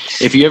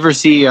 If you ever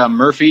see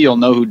Murphy, you'll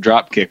know who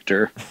drop kicked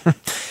her.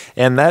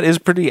 And that is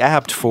pretty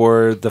apt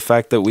for the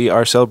fact that we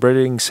are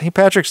celebrating St.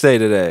 Patrick's Day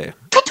today.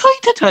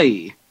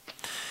 Ta-ta-ta-ta.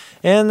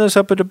 And there's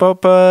Uppa da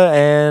Bopa,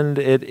 and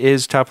it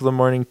is top of the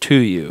morning to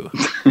you.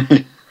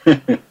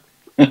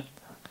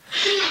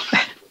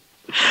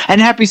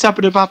 And happy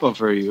Supper to Papa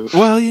for you.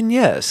 Well, and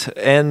yes,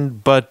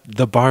 but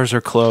the bars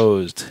are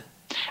closed.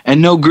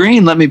 And no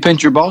green, let me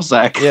pinch your ball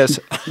sack. Yes.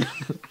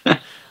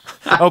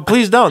 Oh,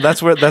 please don't.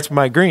 That's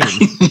my green.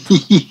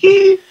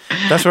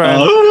 That's where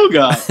Oh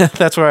God.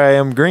 that's where I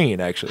am green,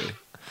 actually.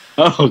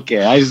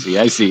 Okay, I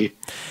see.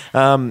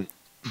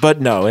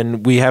 But no,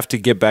 and we have to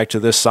get back to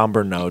this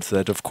somber note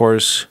that, of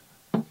course,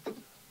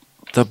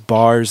 the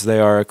bars, they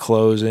are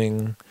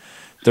closing.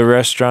 The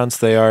restaurants,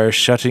 they are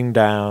shutting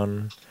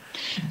down.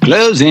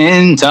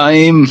 Closing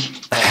time.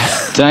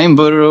 Time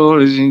for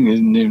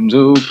rolling and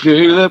so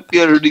clear up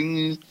your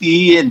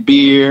tea and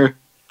beer.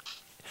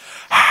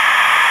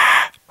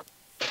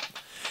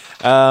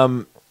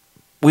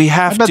 We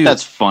have I bet to.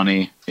 that's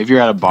funny. If you're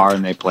at a bar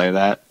and they play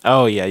that,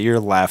 Oh yeah, you're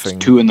laughing.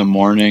 2 a.m.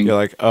 You're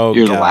like, oh,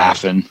 you're God.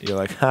 laughing. You're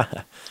like,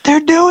 haha. They're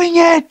doing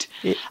it.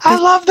 I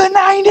love the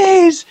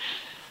 90s.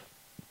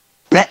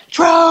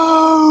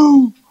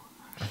 Retro.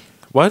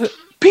 What?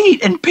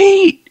 Pete and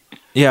Pete.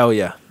 Yeah, oh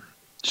yeah.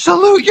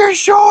 Salute your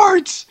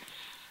shorts.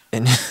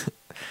 And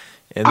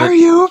Are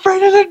you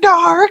afraid of the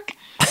dark?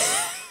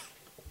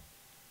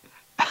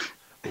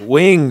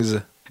 wings.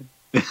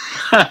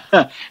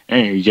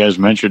 Hey, you guys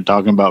mentioned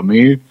talking about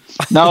me?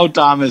 No,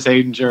 Thomas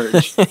Hayden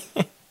Church.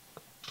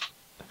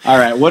 All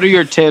right, what are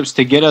your tips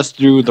to get us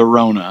through the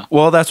Rona?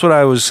 Well, that's what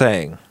I was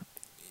saying.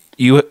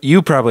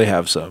 You probably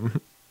have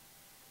some.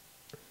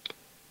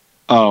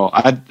 Oh,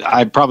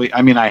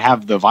 I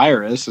have the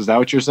virus. Is that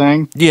what you're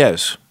saying?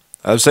 Yes.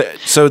 I was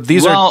so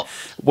these are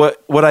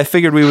what I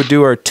figured we would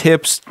do are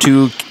tips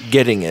to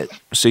getting it.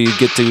 So you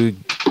get to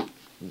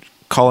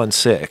call in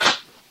sick.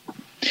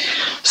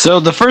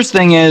 So the first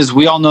thing is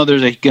we all know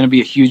there's going to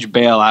be a huge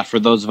bailout for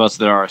those of us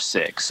that are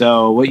sick.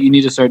 So what you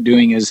need to start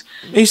doing is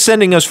He's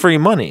sending us free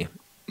money.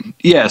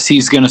 yes,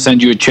 he's going to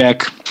send you a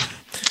check.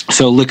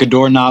 So lick a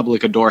doorknob,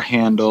 lick a door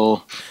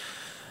handle.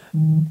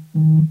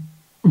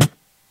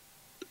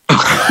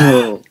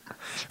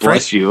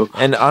 Bless you.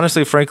 And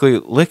honestly, frankly,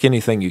 lick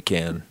anything you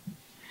can.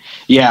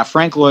 Yeah,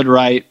 Frank Lloyd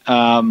Wright.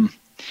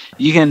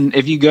 You can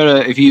if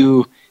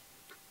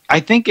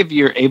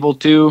you're able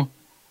to,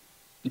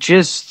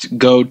 just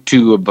go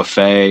to a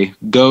buffet.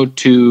 Go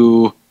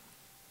to.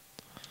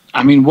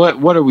 I mean,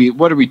 what are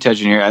we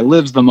touching here? It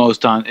lives the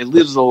longest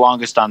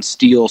on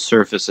steel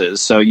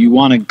surfaces. So you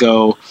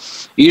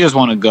just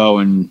want to go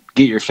and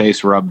get your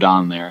face rubbed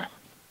on there.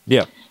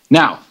 Yeah.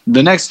 Now,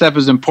 the next step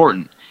is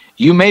important.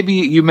 You may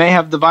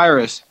have the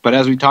virus, but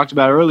as we talked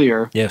about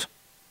earlier, Yes.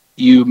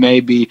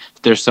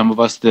 There's some of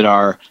us that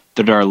are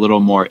a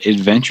little more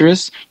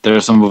adventurous. There are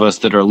some of us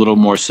that are a little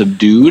more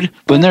subdued.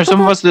 But there's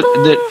some of us that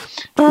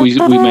we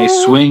may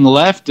swing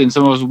left, and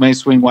some of us may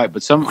swing right.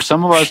 But some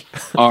of us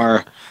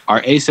are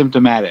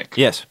asymptomatic.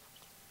 Yes.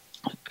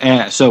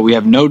 And so we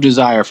have no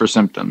desire for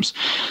symptoms.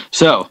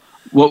 So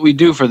what we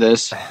do for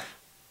this,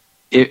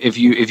 if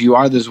you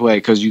are this way,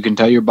 because you can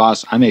tell your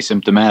boss I'm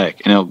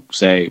asymptomatic, and he'll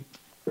say,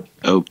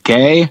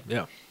 okay.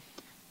 Yeah.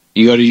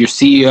 You go to your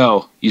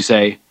CEO. You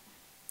say,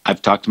 I've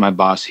talked to my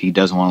boss. He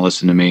doesn't want to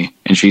listen to me.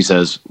 And she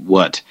says,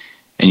 what?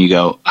 And you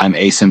go, I'm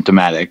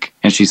asymptomatic.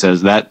 And she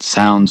says, that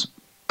sounds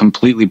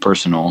completely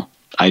personal.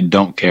 I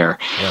don't care.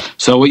 Yeah.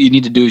 So what you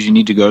need to do is you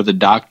need to go to the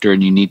doctor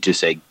and you need to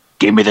say,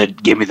 give me the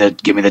test. Give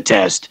me the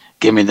test.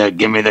 Give me the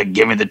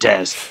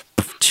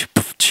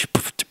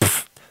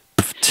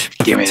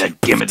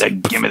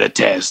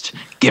test.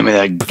 Give me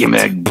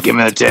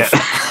the test.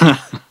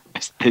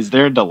 Is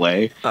there a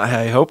delay?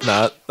 I hope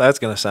not. That's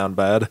going to sound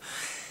bad.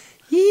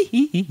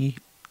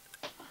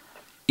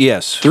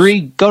 Yes.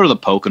 3, go to the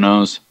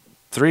Poconos.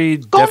 3,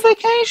 Go on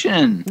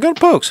vacation. go to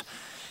Pokes.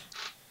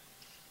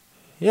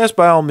 Yes,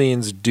 by all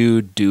means,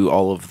 do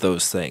all of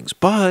those things.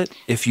 But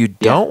if you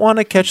don't want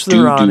to catch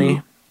the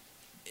Ronnie,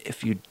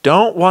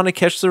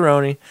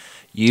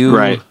 you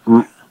Right.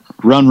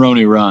 Run,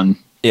 Roni, run.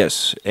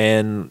 Yes,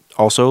 and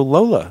also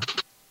Lola.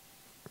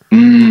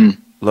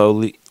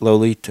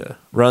 Lolita.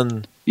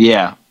 Run.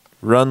 Yeah.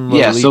 Run,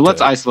 Lolita. Yeah, so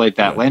let's isolate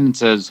that. Landon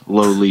says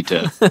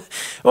Lolita.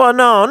 Well,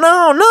 no.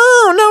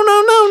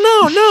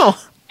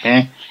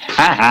 Ha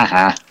ha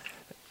ha.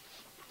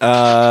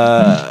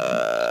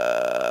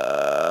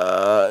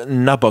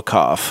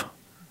 Nabokov.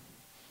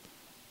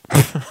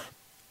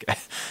 Okay.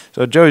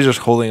 So Joey's just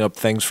holding up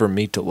things for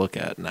me to look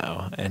at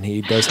now, and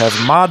he does have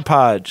Mod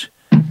Podge.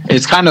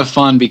 It's kind of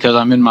fun because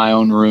I'm in my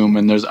own room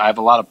and I have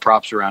a lot of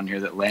props around here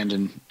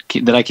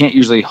that I can't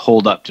usually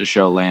hold up to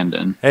show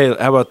Landon. Hey,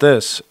 how about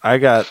this? I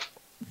got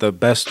the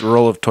best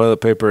roll of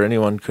toilet paper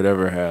anyone could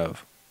ever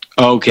have.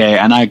 Okay,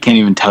 and I can't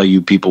even tell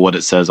you people what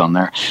it says on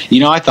there.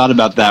 I thought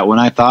about that. When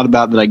I thought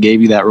about that I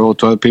gave you that roll of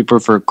toilet paper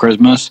for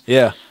Christmas,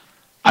 Yeah.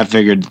 I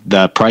figured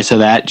the price of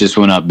that just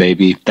went up,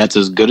 baby. That's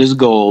as good as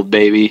gold,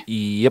 baby.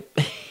 Yep.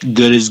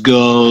 Good as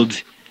gold.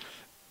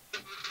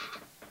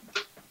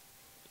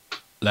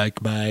 Like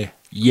my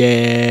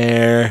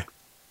yeah.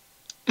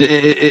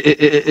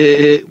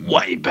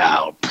 Wipe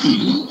out.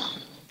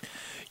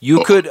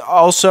 You could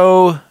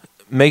also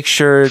make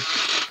sure,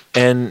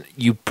 and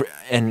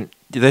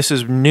this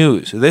is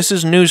news. This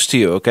is news to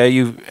you, okay?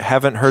 You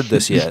haven't heard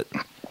this yet.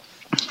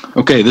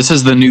 Okay, this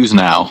is the news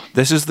now.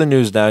 This is the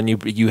news now, and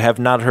you have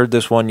not heard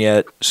this one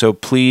yet, so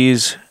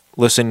please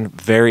listen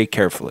very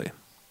carefully.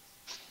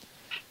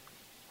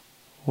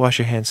 Wash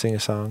your hands, sing a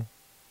song.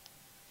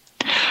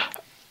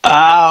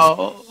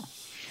 Ow.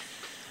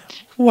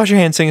 Wash your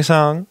hands, sing a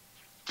song.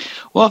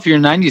 Well, if you're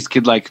a 90s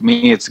kid like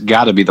me, it's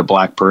got to be the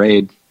Black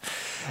Parade.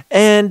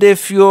 And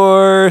if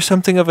you're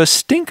something of a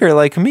stinker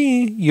like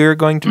me, you're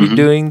going to be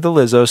doing the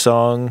Lizzo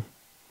song.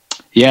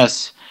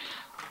 Yes.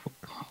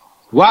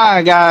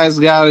 Why guys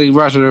gotta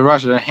rush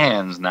their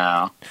hands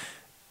now?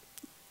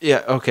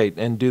 Yeah, okay,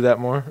 and do that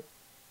more.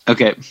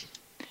 Okay.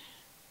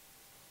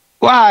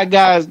 Why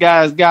guys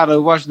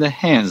gotta wash their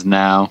hands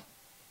now?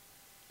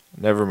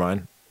 Never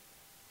mind.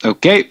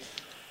 Okay.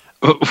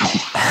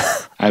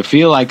 I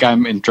feel like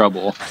I'm in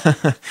trouble.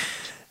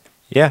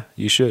 Yeah,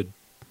 you should.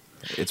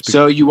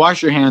 So you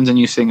wash your hands and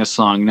you sing a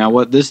song. Now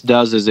what this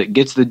does is it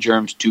gets the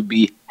germs to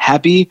be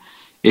happy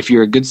if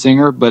you're a good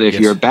singer, but if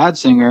you're a bad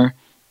singer,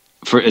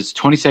 it's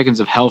 20 seconds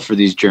of hell for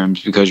these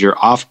germs because you're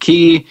off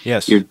key,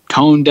 you're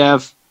tone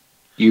deaf,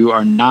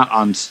 you're not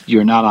on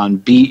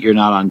beat, you're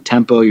not on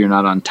tempo, you're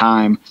not on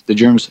time. The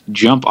germs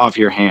jump off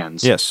your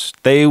hands. Yes,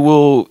 they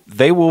will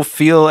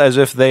feel as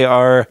if they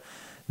are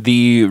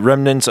the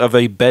remnants of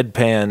a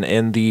bedpan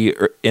in the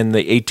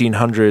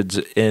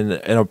 1800s in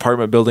an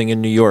apartment building in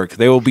New York.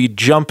 They will be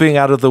jumping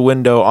out of the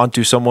window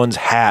onto someone's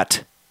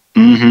hat.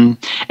 Mm-hmm.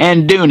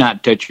 And do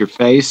not touch your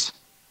face.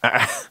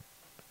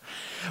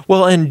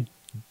 Well, and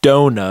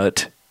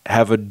donut.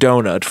 Have a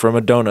donut from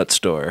a donut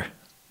store.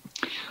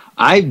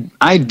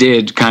 I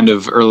did kind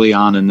of early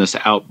on in this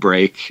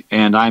outbreak,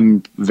 and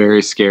I'm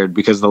very scared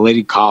because the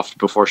lady coughed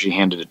before she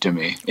handed it to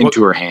me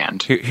into her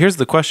hand. Here's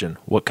the question.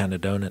 What kind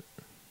of donut?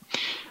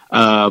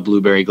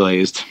 Blueberry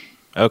glazed.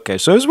 Okay,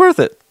 so it was worth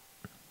it.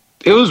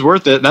 It was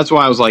worth it. That's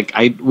why I was like,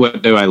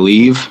 what do I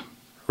leave?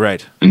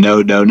 Right.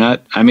 No donut.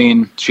 I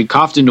mean, she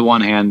coughed into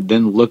one hand,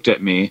 then looked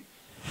at me,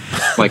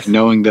 like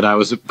knowing that I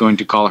was going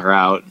to call her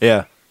out.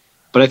 Yeah.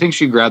 But I think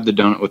she grabbed the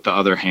donut with the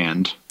other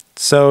hand.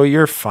 So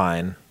you're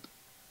fine.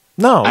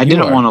 No, I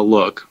didn't want to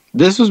look.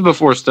 This was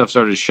before stuff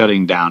started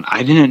shutting down.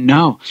 I didn't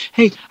know.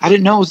 Hey, I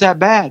didn't know it was that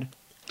bad.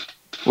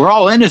 We're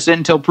all innocent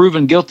until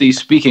proven guilty.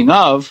 Speaking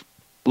of,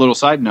 little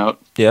side note.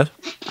 Yeah.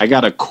 I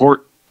got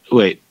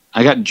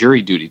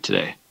jury duty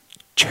today.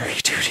 Jury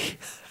duty.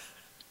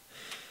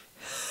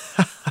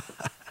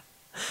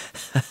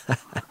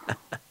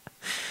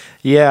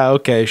 Yeah,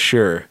 okay,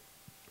 sure.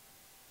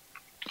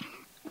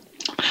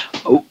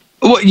 Oh,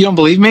 what, you don't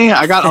believe me?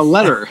 I got a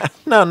letter.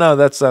 No,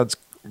 that sounds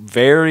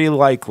very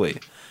likely.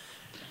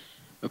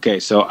 Okay,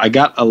 so I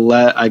got a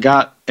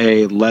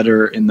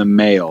letter in the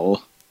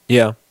mail.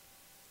 Yeah.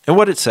 And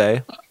what did it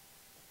say?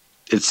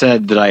 It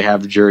said that I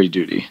have jury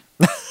duty.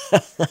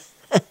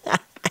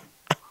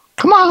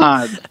 Come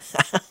on.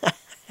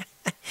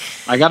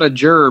 I got a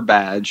juror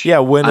badge. Yeah,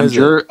 when is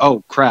it?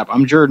 Oh, crap.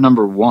 I'm juror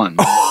number 1.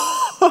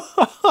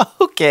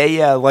 Okay,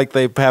 yeah, like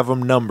they have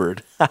them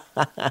numbered.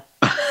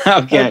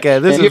 Okay,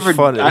 this is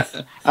funny.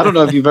 I don't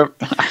know if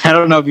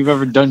you've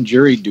ever done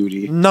jury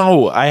duty.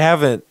 No, I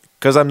haven't,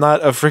 because I'm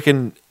not a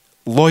freaking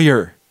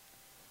lawyer.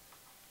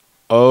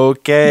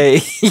 Okay.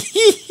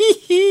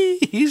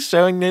 He's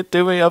showing it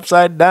to me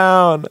upside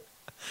down.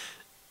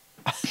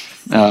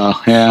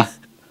 Oh, yeah.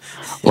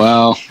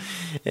 Well.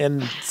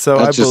 And so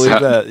I believe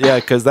that. Yeah,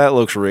 because that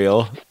looks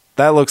real.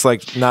 That looks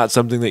like not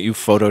something that you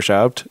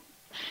photoshopped.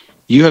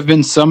 You have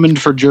been summoned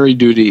for jury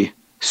duty.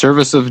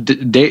 Service of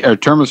date or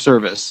term of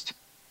service.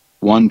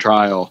 1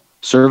 trial.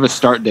 Service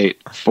start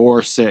date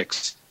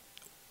 4/6.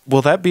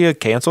 Will that be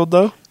canceled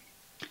though?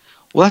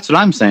 Well, that's what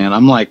I'm saying.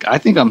 I'm like, I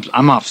think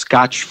I'm off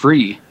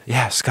scotch-free.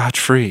 Yeah,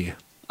 scotch-free.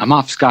 I'm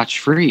off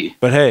scotch-free.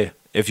 But hey,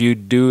 if you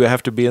do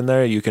have to be in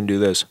there, you can do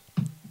this.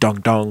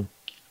 Dong dong.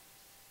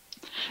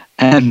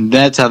 And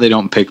that's how they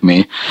don't pick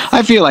me.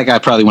 I feel like I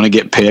probably want to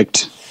get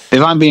picked.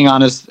 If I'm being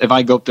honest, if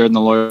I go up there and the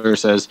lawyer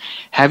says,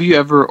 have you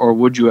ever or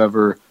would you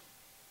ever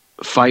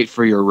fight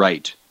for your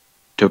right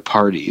to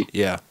party?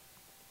 Yeah.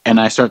 And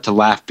I start to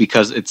laugh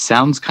because it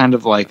sounds kind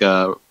of like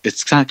kind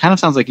of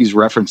sounds like he's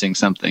referencing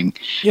something.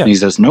 Yeah. And he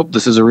says, nope,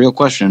 this is a real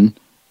question.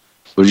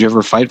 Would you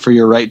ever fight for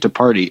your right to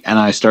party? And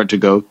I start to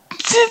go,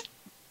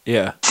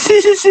 yeah.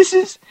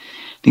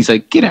 He's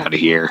like, get out of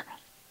here.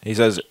 He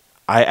says,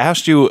 I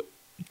asked you,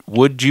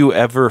 would you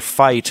ever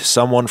fight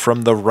someone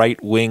from the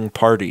right-wing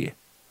party?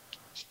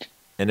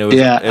 And it was,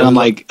 and I'm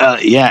like,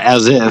 yeah,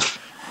 as if.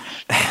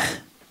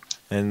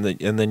 And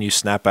then you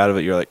snap out of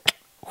it. You're like,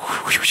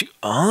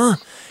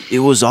 it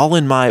was all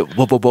in my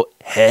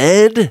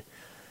head.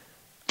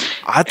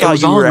 I thought it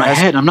was you all were in my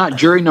head. I'm not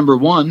jury number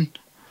one.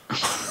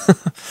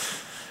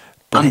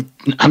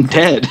 I'm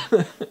dead.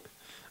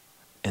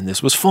 And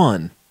this was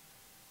fun.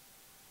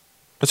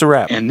 It's a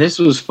wrap. And this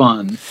was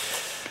fun.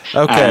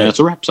 Okay, it's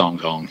a rap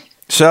song.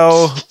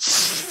 So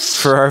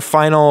for our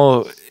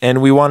final,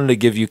 and we wanted to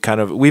give you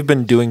we've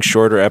been doing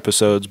shorter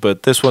episodes,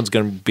 but this one's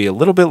going to be a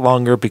little bit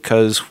longer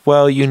because,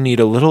 well, you need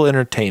a little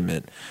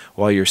entertainment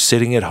while you're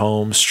sitting at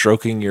home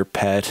stroking your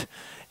pet,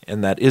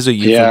 and that is a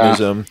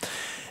euphemism. Yeah.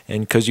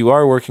 And because you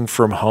are working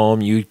from home,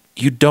 you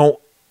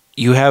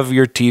have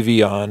your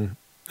TV on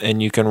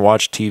and you can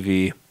watch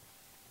TV,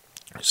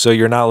 so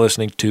you're not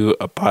listening to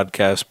a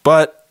podcast.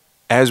 But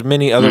as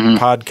many other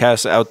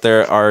podcasts out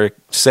there are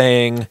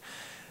saying,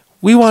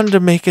 we wanted to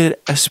make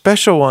it a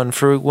special one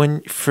for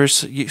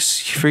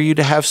you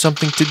to have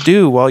something to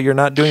do while you're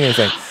not doing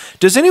anything.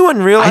 Does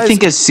anyone realize? I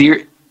think a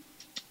serious.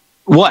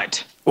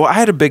 What? Well, I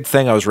had a big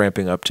thing I was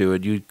ramping up to,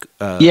 and you.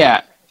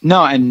 Yeah.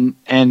 No, and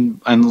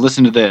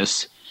listen to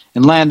this.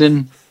 And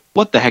Landon,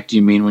 what the heck do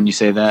you mean when you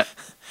say that?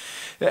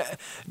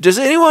 Does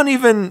anyone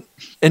even?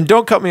 And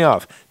don't cut me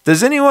off.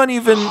 Does anyone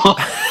even?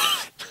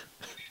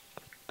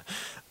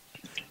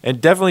 And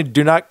definitely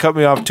do not cut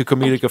me off to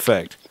comedic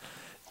effect.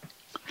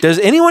 Does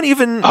anyone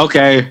even...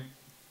 Okay.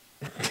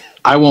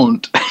 I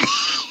won't.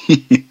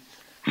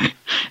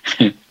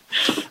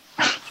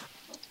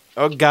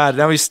 Oh, God.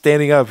 Now he's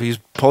standing up. He's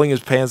pulling his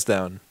pants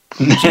down.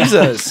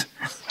 Jesus.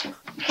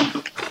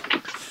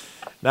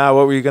 Now,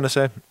 what were you going to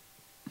say?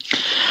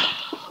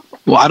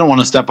 Well, I don't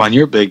want to step on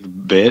your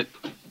big bit.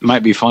 It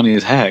might be funny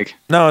as heck.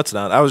 No, it's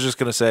not. I was just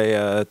going to say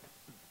a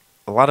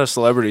lot of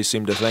celebrities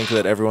seem to think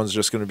that everyone's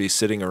just going to be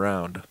sitting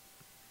around.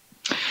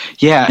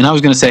 Yeah, and I was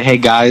going to say, hey,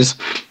 guys...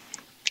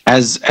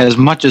 As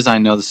much as I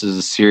know this is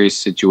a serious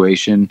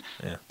situation,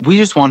 we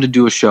just wanted to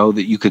do a show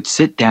that you could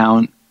sit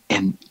down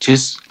and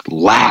just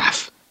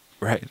laugh.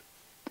 Right.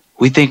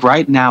 We think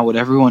right now what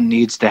everyone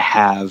needs to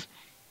have,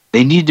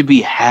 they need to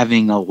be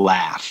having a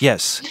laugh.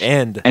 Yes,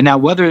 and now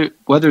whether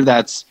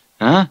that's,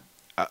 huh?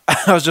 I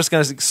was just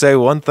going to say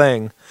one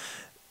thing.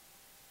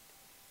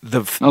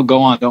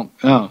 Go on.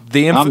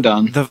 I'm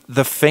done.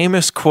 The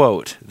famous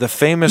quote,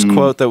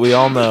 quote that we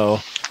all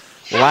know,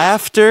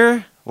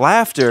 laughter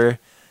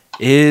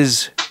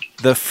is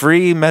the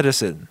free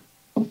medicine.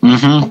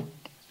 Mm-hmm.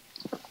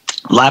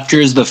 Laughter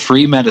is the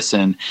free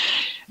medicine.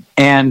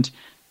 And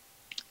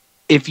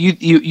if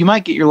you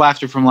might get your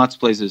laughter from lots of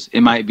places.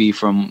 It might be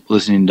from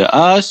listening to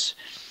us.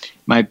 It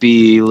might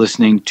be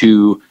listening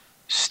to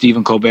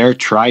Stephen Colbert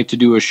try to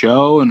do a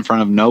show in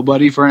front of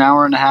nobody for an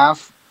hour and a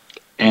half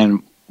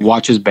and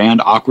watch his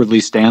band awkwardly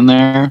stand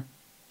there,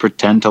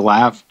 pretend to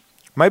laugh.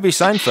 Might be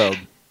Seinfeld.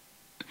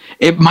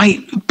 It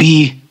might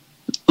be...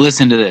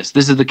 Listen to this.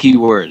 This is the key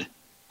word.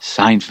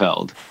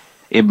 Seinfeld.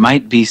 It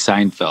might be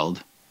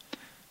Seinfeld.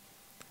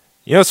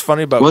 You know what's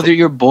funny about... Whether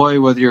you're a boy,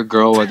 whether you're a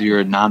girl, whether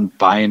you're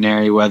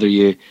non-binary, whether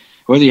you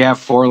have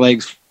 4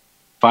 legs,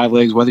 5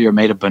 legs, whether you're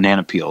made of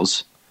banana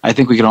peels. I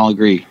think we can all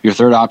agree. Your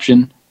third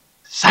option,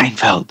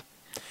 Seinfeld.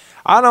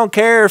 I don't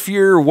care if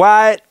you're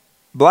white,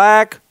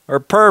 black, or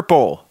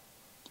purple.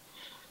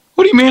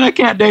 What do you mean I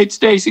can't date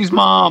Stacy's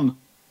mom?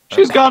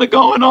 She's got it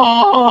going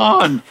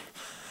on.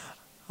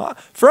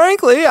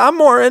 Frankly, I'm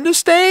more into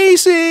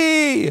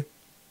Stacy.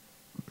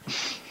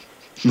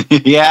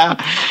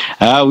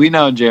 Yeah, we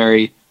know,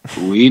 Jerry.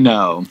 We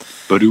know.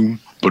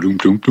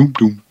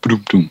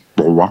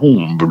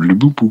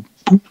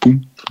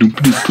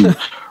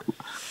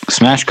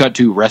 Smash cut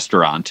to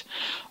restaurant.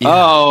 Yeah.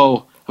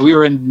 Oh, we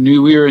were in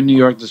New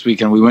York this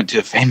weekend. We went to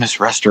a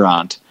famous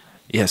restaurant.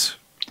 Yes.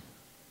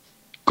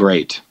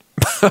 Great.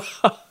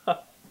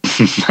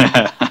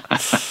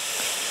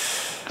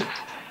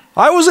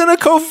 I was in a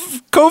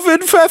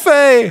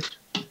Covidfefe.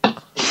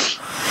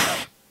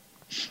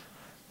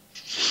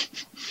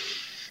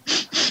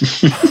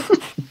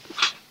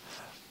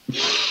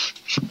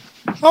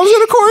 I was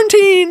in a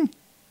quarantine.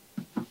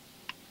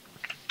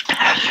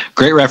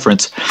 Great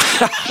reference.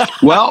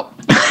 Well,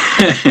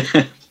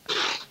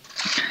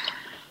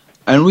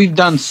 And we've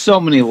done so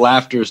many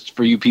laughters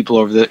for you people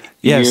over the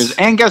years.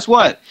 And guess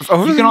what?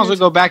 You can also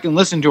go back and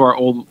listen to our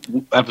old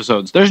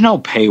episodes. There's no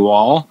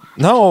paywall.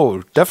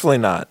 No, definitely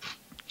not.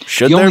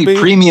 Should the there only be?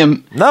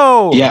 Premium?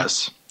 No.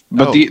 Yes.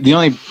 But the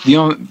only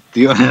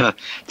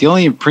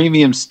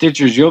premium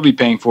stitchers you'll be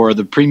paying for are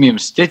the premium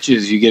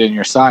stitches you get in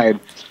your side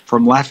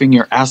from laughing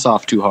your ass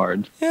off too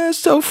hard. Yeah, it's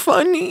so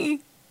funny.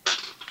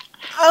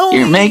 Oh,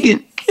 You're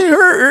making it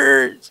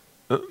hurts.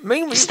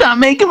 Stop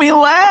making me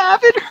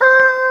laugh. It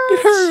hurts. It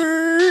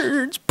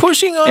hurts.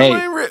 Pushing on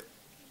my rib.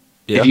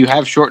 If you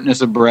have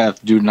shortness of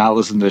breath, do not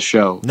listen to the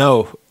show.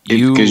 No,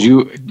 because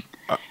you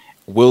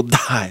will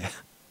die.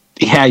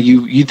 Yeah,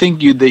 you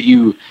think that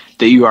you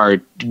are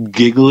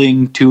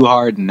giggling too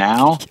hard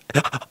now.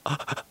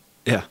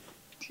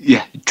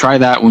 Yeah. Try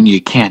that when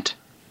you can't.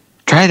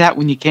 Try that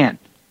when you can't.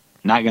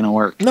 Not gonna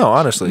work. No,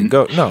 honestly,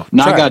 go no.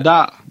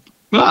 Nagada.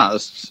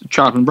 It's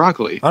chopping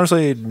broccoli.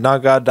 Honestly,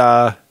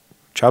 nagada,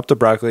 chop the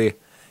broccoli,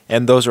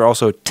 and those are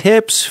also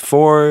tips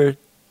for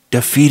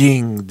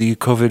defeating the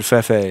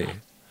Covidfefe.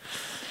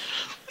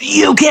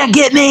 You can't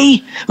get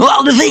me.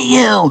 I'll defeat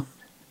you.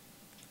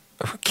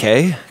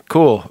 Okay,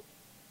 cool.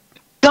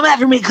 Come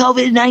after me,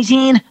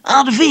 COVID-19.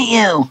 I'll defeat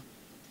you.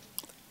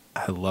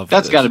 I love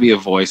That's got to be a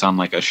voice on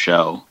like a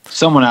show.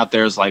 Someone out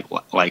there is like,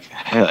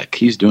 heck,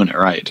 he's doing it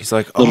right. He's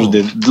like,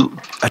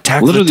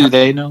 attack. Little do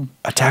they know.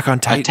 Attack on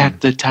Titan.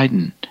 Attack the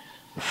Titan.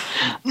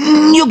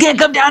 You can't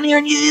come down here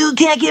and you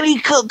can't give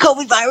me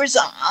COVID virus.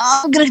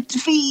 I'm gonna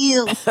defeat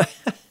you.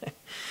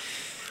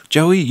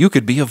 Joey, you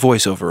could be a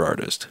voiceover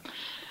artist.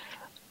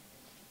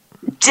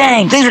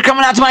 Dang! Thanks for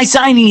coming out to my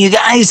signing, you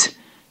guys.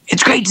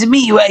 It's great to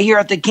meet you out here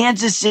at the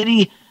Kansas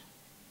City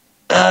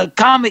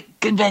comic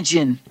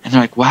convention. And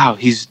they're like, wow,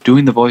 he's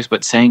doing the voice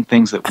but saying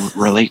things that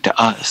relate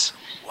to us.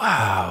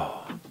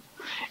 Wow.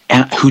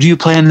 And who do you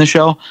play in the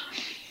show?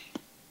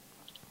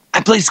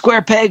 I play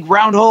Square Peg,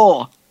 Round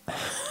Hole.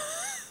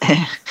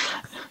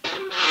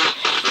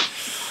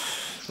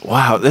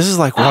 Wow, this is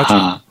like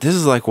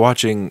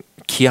watching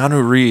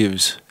Keanu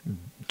Reeves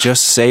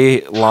just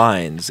say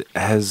lines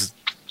as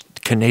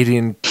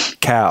Canadian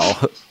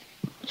Cal.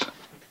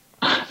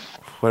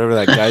 Whatever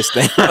that guy's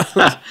name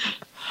was.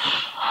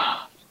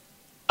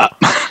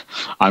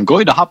 I'm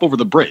going to hop over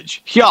the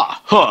bridge. Yeah,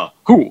 huh,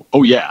 who?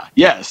 Oh yeah,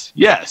 yes,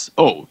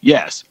 oh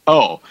yes,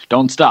 oh,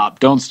 don't stop.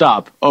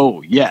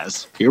 Oh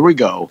yes, here we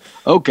go.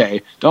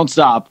 Okay, don't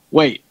stop.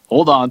 Wait,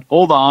 hold on.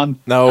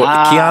 No,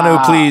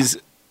 Keanu, please.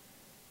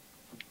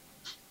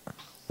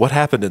 What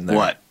happened in there?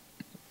 What?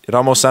 It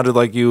almost sounded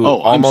like you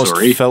almost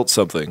felt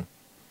something.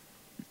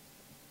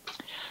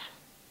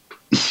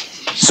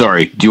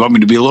 Sorry, do you want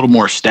me to be a little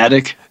more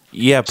static?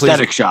 Yeah, please.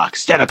 Static shock,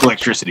 static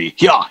electricity.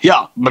 Yeah.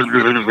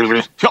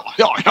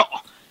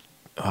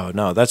 Oh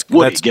no, that's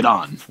Woody, get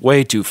on.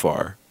 Way too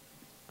far.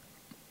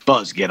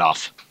 Buzz, get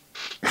off.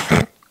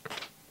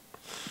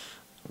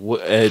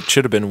 It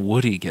should have been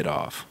Woody, get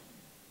off.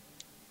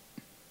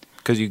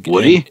 Because you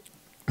Woody.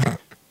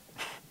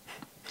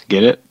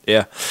 Get it?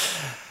 Yeah.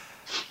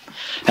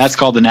 That's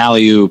called an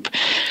alley-oop.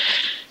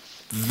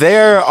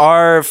 There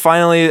are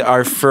finally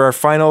for our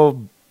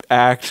final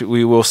act,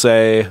 we will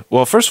say,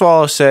 well, first of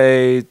all, I'll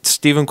say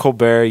Stephen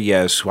Colbert,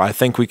 yes, I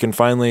think we can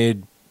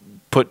finally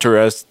put to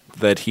rest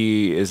that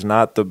he is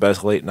not the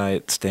best late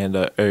night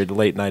stand-up or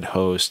late night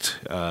host.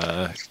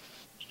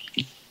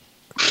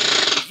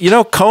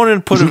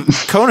 Conan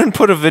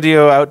put a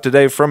video out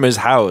today from his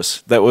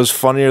house that was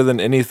funnier than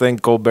anything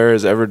Colbert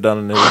has ever done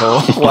in his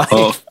whole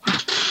life.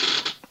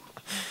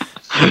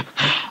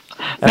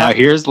 Now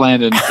here's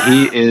Landon.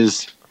 He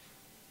is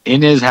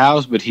in his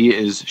house, but he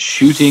is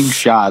shooting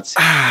shots.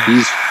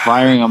 He's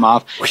firing them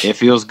off. It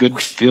feels good.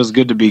 Feels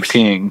good to be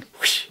king.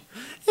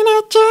 And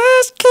I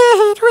just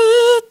can't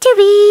wait to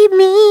be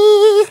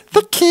me,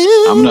 the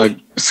king. I'm gonna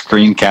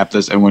screen cap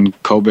this, and when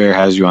Colbert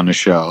has you on the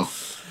show,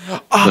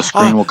 the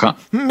screen will come.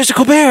 Mr.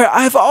 Colbert,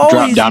 I've always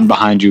drop down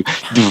behind you.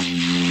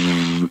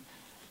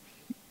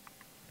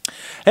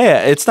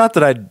 Hey, it's not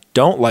that I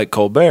don't like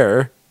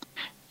Colbert.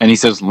 And he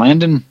says,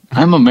 Landon,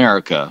 I'm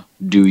America.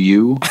 Do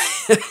you?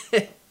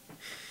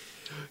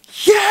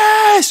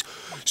 Yes!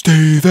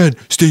 Steven!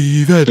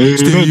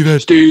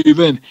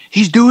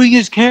 He's doing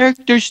his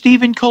character,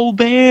 Stephen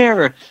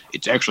Colbert.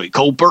 It's actually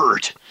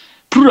Colbert.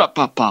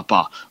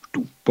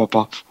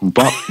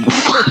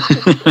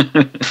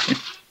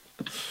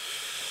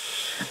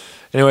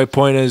 Anyway,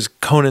 point is,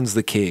 Conan's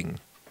the king.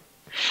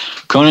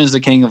 Conan's the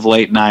king of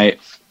late night.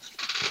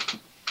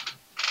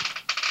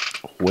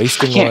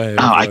 Wasting away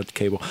on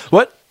cable.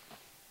 What?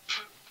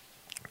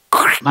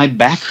 My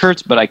back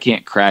hurts, but I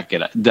can't crack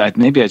it.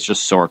 Maybe it's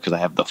just sore because I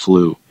have the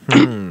flu.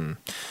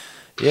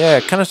 Yeah,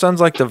 it kind of sounds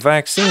like the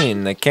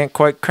vaccine. They can't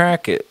quite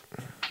crack it.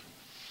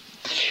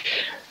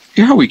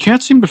 Yeah, we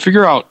can't seem to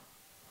figure out.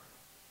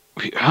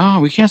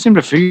 We can't seem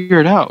to figure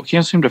it out. We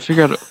can't seem to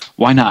figure out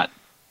why not.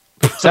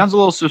 Sounds a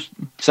little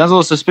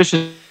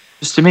suspicious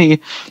to me.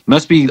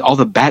 Must be all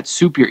the bat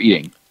soup you're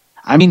eating.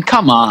 I mean,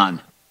 come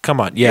on.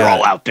 Yeah. You're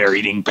all out there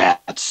eating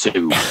bat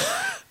soup.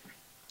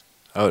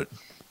 Oh,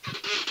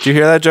 did you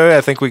hear that, Joey?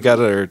 I think we got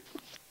our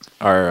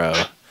our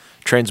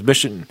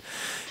transmission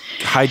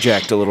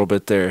hijacked a little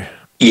bit there.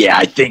 Yeah,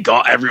 I think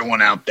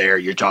everyone out there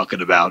you're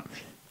talking about.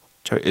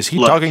 Is he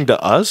talking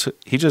to us?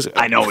 He just.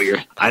 I know what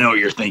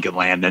you're thinking,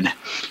 Landon.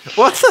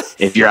 What?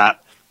 If you're out.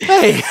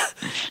 Hey,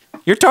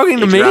 you're talking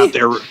to me.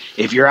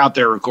 If you're out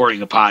there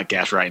recording a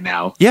podcast right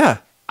now. Yeah.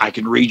 I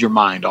can read your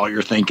mind. All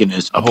you're thinking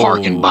is a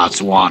park in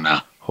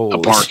Botswana. A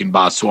park in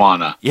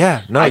Botswana.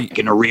 Yeah, no. I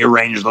can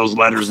rearrange those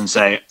letters and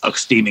say a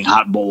steaming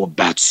hot bowl of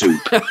bat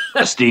soup.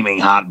 A steaming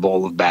hot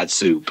bowl of bat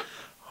soup.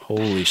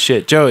 Holy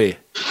shit, Joey!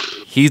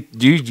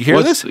 Do you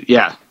hear this?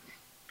 Yeah,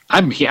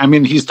 I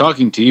mean, he's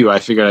talking to you. I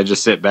figured I'd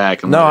just sit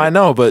back. And I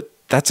know, but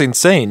that's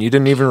insane. You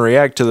didn't even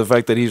react to the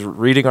fact that he's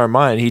reading our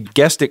mind. He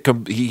guessed it.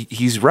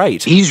 He's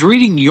right. He's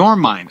reading your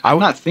mind. I'm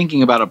not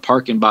thinking about a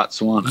park in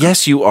Botswana.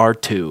 Yes, you are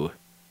too.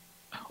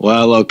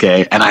 Well,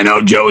 okay. And I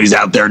know Joey's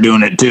out there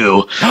doing it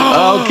too.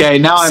 Okay,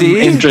 now I'm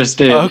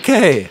interested.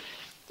 Okay.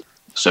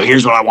 So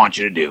here's what I want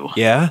you to do.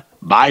 Yeah?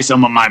 Buy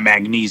some of my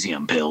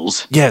magnesium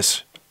pills.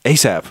 Yes.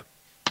 ASAP.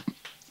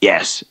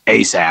 Yes,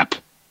 ASAP.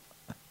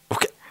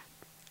 Okay.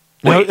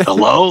 Wait,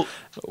 hello?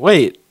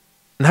 Wait.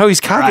 Now he's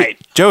copying. Right.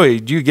 Joey,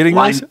 you getting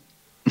this?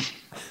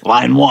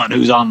 Line 1,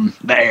 who's on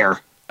the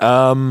air?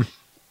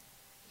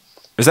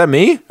 Is that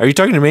me? Are you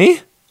talking to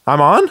me?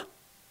 I'm on?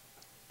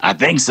 I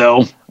think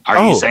so.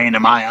 Are you saying,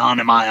 am I on?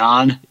 Am I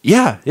on?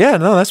 Yeah,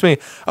 no, that's me.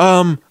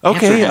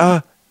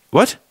 Okay,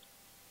 what?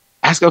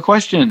 Ask a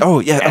question. Oh,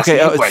 yeah, Ask okay.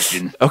 A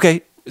question.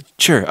 Okay,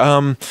 sure.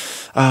 Let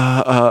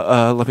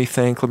me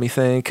think. Let me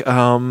think.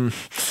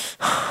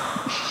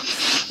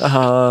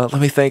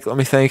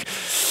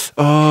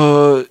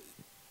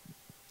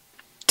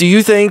 Do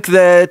you think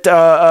that,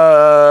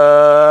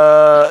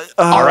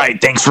 All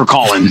right, thanks for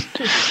calling.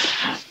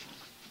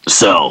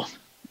 So,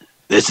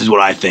 this is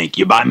what I think.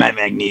 You buy my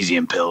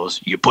magnesium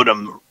pills. You put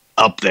them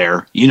up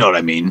there. You know what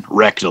I mean?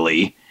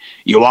 Rectally.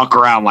 You walk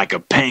around like a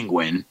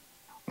penguin.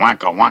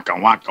 Waka, waka,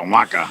 waka,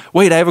 waka.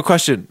 Wait, I have a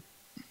question.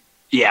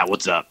 Yeah,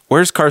 what's up?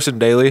 Where's Carson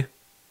Daly?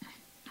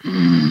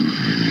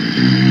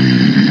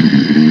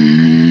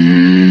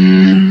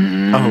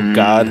 Oh,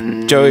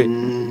 God. Joey.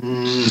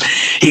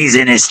 He's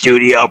in his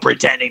studio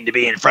pretending to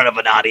be in front of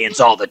an audience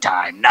all the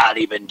time, not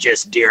even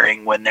just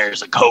during when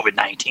there's a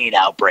COVID-19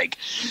 outbreak.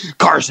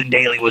 Carson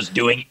Daly was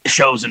doing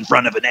shows in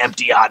front of an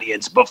empty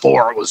audience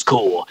before it was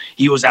cool.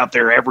 He was out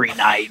there every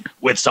night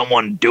with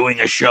someone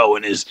doing a show,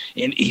 and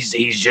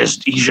he's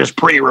just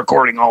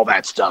pre-recording all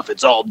that stuff.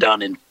 It's all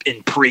done in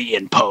pre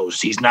and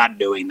post. He's not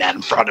doing that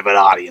in front of an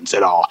audience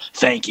at all.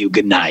 Thank you.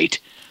 Good night.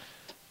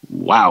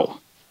 Wow.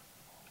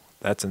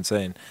 That's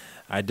insane.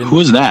 Who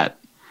was that?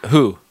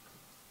 Who?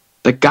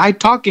 The guy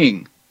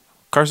talking.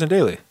 Carson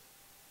Daly.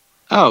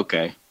 Oh,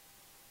 okay.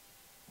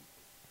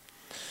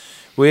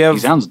 He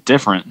sounds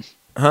different.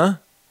 Huh?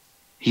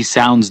 He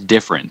sounds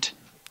different.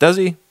 Does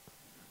he?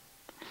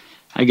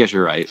 I guess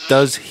you're right.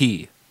 Does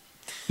he?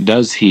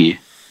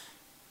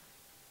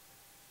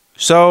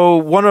 So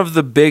one of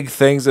the big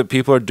things that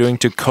people are doing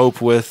to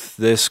cope with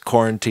this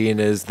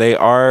quarantine is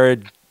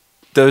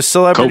those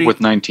celebrities... Cope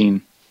with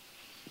 19.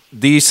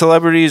 The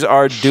celebrities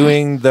are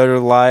doing their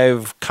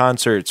live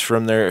concerts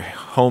from their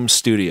home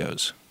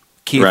studios.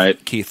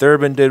 Keith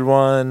Urban did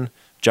one.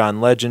 John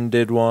Legend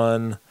did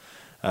one.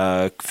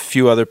 A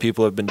few other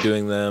people have been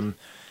doing them.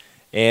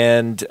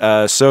 And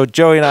so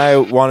Joey and I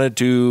wanted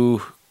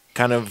to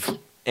kind of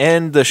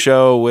end the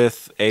show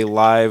with a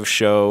live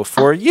show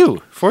for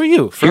you.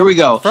 Here we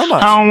go. From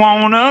us. I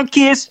want to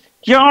kiss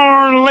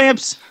your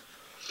lips.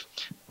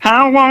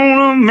 I want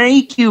to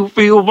make you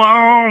feel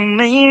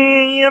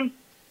wanted.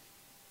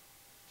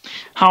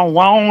 I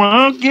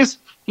wanna kiss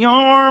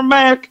your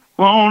back,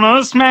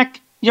 wanna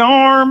smack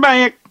your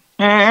back,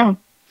 yeah.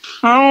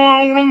 I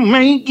wanna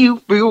make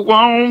you feel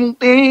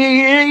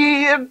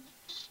wanted.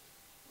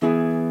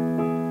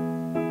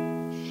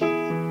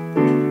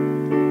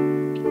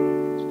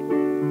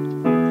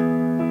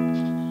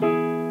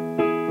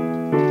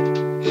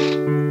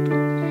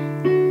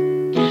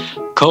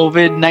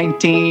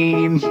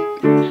 COVID-19.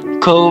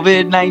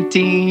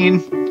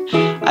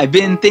 I've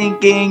been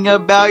thinking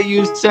about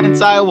you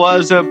since I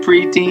was a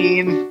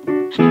preteen.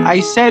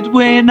 I said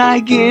when I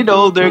get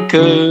older,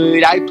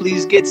 could I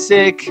please get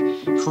sick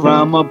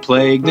from a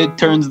plague that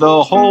turns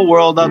the whole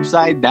world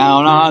upside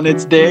down on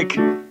its dick?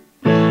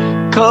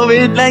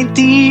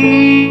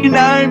 COVID-19,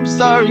 I'm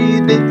sorry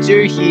that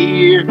you're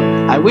here.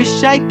 I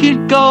wish I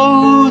could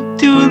go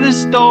to the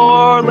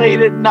store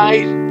late at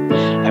night.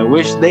 I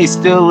wish they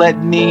still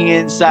let me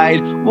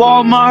inside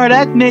Walmart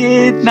at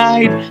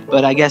midnight,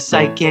 but I guess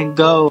I can't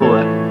go.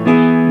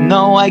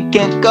 No, I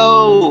can't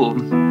go.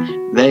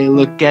 They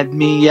look at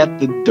me at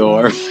the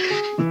door.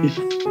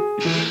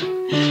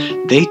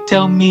 They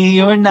tell me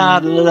you're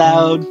not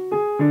allowed.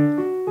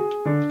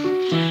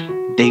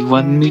 They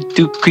want me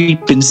to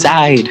creep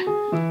inside.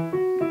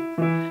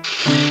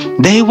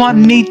 They want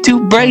me to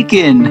break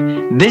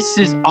in. This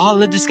is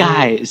all a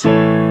disguise.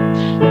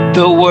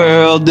 The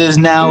world is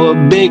now a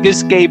big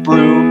escape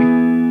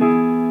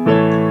room.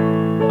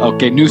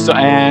 Okay, new song,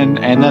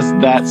 and that's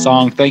that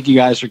song. Thank you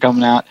guys for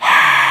coming out.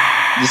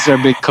 This is our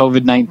big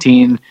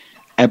COVID-19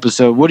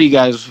 episode.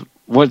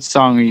 What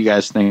song are you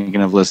guys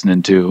thinking of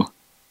listening to?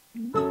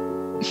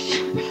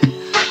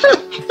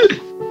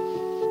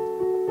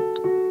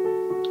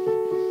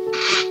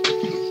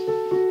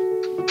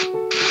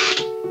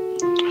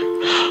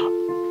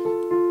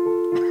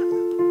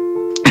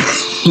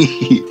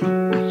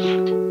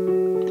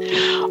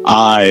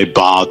 I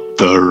bought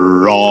the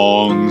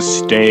wrong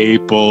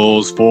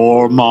staples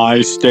for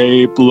my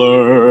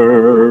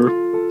stapler.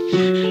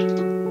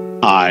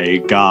 I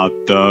got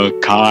the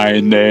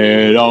kind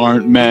that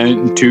aren't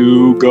meant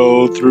to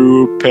go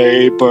through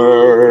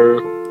paper.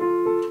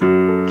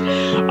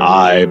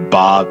 I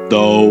bought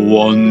the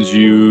ones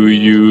you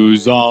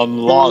use on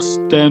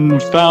lost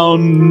and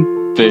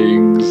found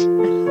things.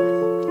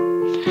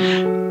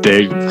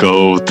 They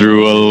go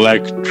through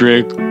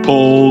electric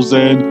poles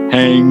and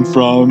hang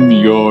from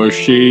your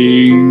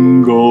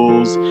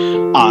shingles.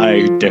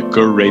 I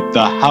decorate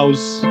the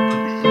house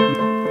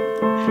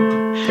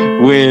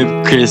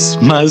with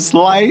Christmas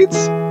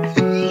lights.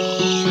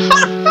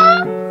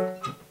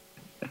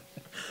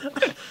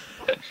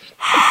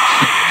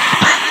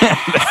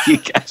 Thank you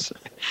guys.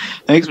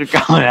 Thanks for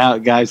coming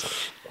out, guys.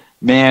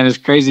 Man, it's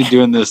crazy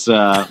doing this.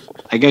 I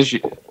guess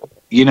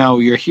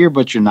you're here,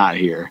 but you're not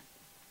here.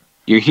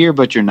 You're here,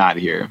 but you're not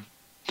here.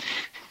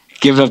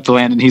 Give it up to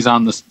Landon. He's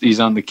on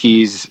the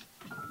keys.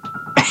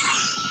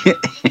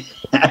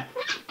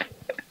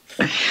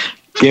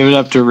 Give it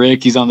up to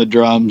Rick. He's on the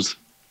drums.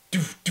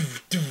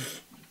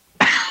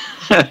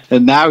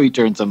 And now he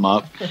turns them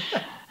up.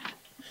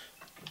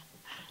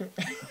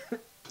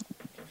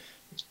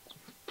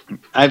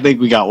 I think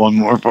we got one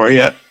more for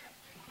you.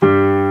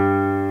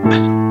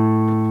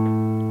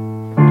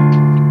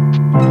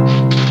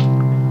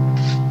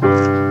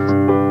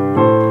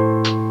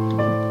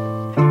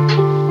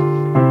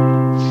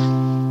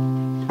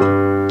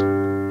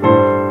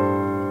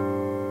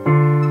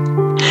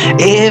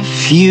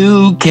 If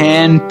you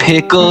can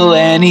pickle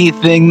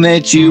anything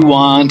that you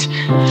want,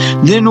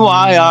 then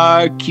why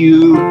are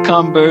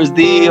cucumbers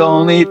the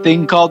only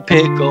thing called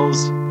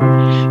pickles?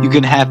 You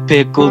can have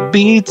pickled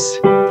beets,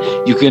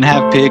 you can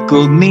have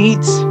pickled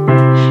meats,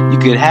 you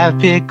could have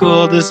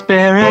pickled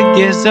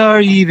asparagus or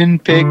even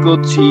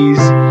pickled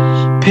cheese.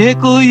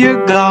 Pickle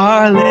your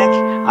garlic,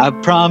 I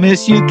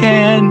promise you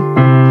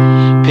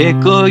can.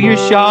 Pickle your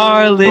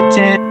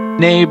charlatan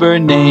neighbor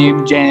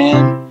named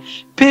Jan.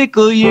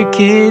 Pickle your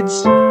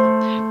kids,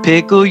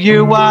 pickle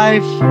your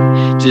wife.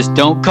 Just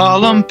don't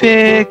call them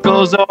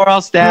pickles or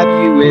I'll stab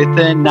you with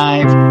a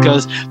knife.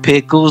 'Cause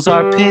pickles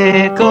are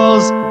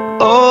pickles,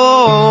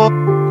 oh.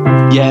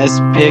 Yes,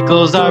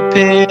 pickles are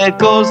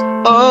pickles,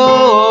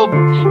 oh.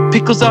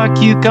 Pickles are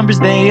cucumbers,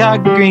 they are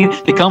green.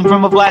 They come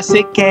from a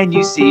Vlasic, can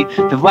you see?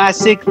 The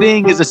Vlasic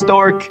thing is a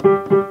stork.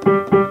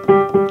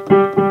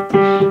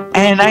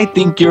 And I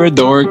think you're a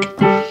dork.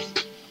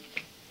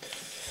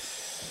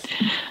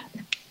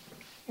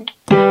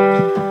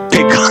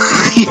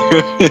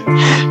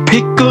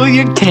 Pickle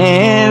your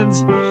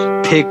cans,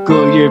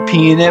 pickle your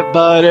peanut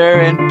butter,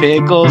 and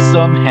pickle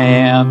some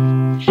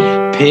ham.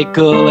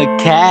 Pickle a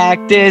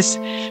cactus,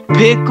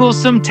 pickle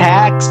some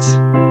tacks.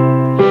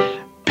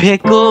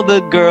 Pickle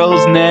the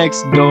girls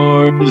next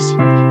door's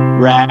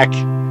rack.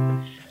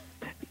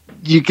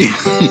 You can.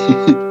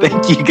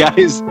 Thank you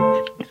guys.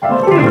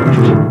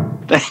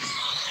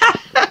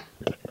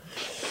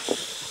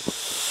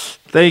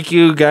 Thank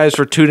you guys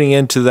for tuning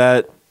into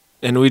that.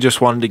 And we just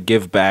wanted to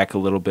give back a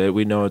little bit.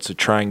 We know it's a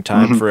trying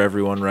time for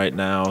everyone right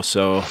now.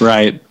 So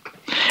right.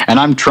 And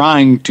I'm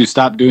trying to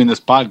stop doing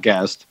this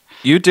podcast.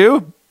 You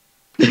too?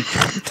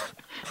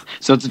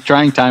 So it's a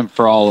trying time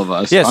for all of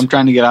us. Yes. I'm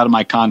trying to get out of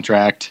my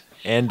contract.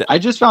 And I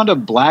just found a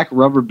black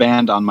rubber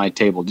band on my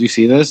table. Do you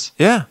see this?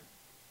 Yeah.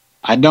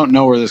 I don't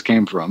know where this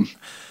came from.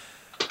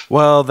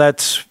 Well,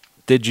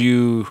 did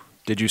you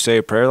say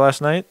a prayer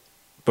last night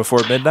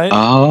before midnight?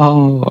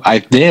 Oh, I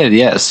did,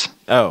 yes.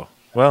 Oh,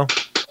 well,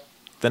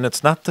 then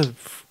it's not the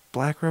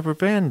black rubber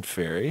band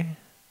fairy.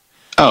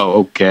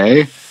 Oh,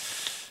 okay.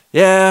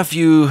 Yeah, if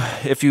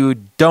you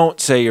don't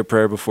say your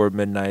prayer before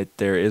midnight,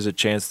 there is a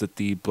chance that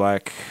the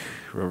black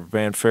rubber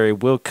band fairy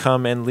will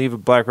come and leave a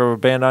black rubber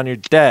band on your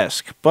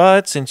desk.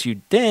 But since you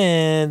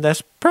did,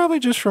 that's probably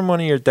just from one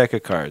of your deck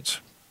of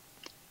cards.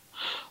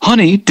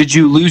 Honey, did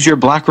you lose your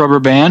black rubber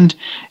band?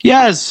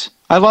 Yes,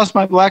 I lost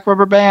my black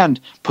rubber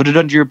band. Put it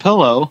under your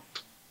pillow,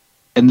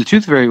 and the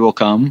tooth fairy will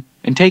come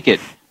and take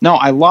it. No,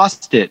 I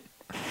lost it.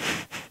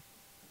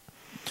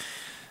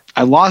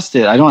 I lost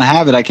it. I don't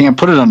have it. I can't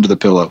put it under the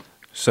pillow.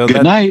 So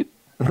good night.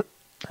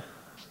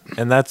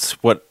 And that's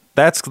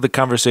the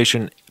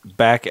conversation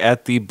back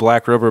at the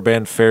black rubber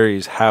band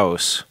fairy's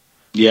house.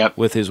 Yep.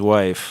 With his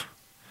wife.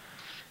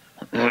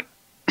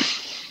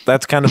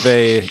 That's kind of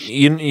a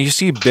you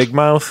see Big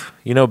Mouth,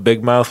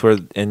 Big Mouth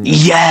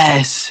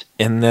yes.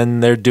 And then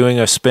they're doing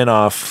a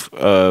spin-off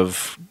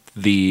of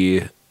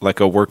a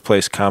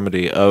workplace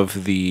comedy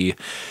of the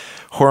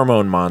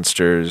hormone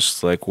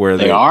monsters, like where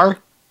they are?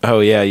 Oh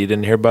yeah, you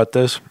didn't hear about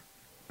this?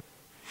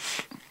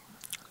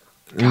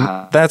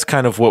 That's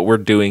kind of what we're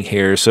doing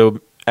here.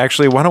 So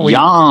Actually, why don't we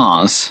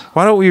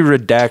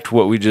redact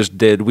what we just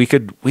did? We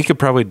could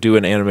probably do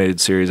an animated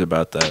series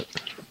about that.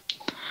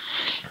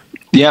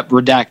 Yep,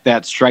 redact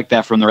that. Strike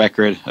that from the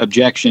record.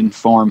 Objection,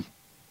 form.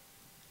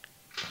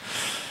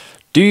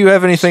 Do you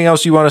have anything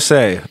else you want to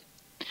say?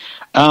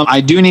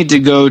 I do need to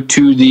go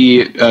to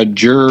the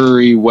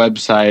jury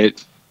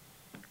website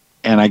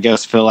and I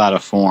guess fill out a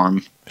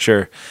form.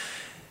 Sure.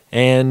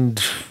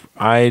 And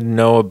I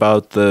know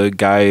about the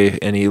guy,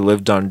 and he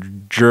lived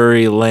on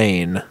Drury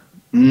Lane.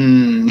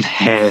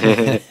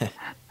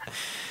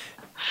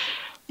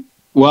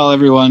 Well,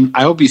 everyone,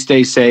 I hope you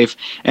stay safe.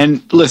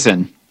 And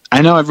listen,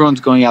 I know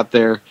everyone's going out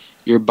there.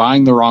 You're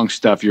buying the wrong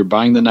stuff. You're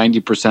buying the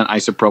 90%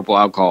 isopropyl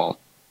alcohol.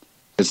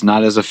 It's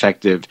not as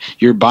effective.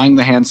 You're buying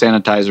the hand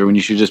sanitizer when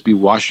you should just be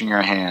washing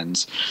your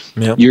hands.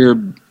 Yep.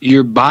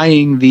 You're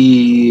buying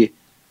the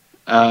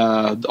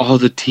all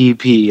the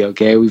TP.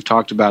 Okay, we've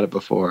talked about it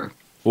before.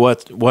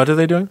 What are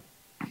they doing?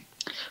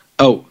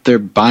 Oh,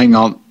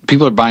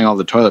 people are buying all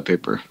the toilet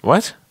paper.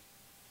 What?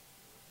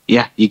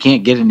 Yeah, you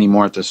can't get any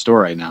more at the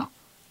store right now.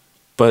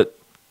 But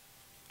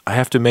I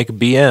have to make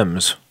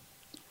BMs.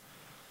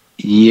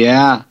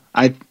 Yeah,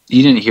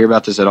 you didn't hear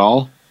about this at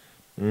all?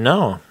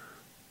 No.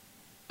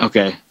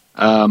 Okay.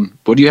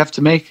 What do you have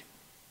to make?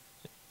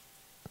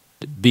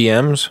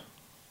 BMs?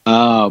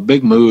 Oh,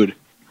 big mood.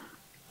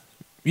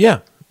 Yeah,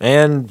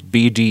 and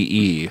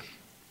BDE.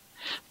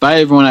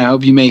 Bye, everyone. I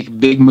hope you make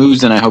big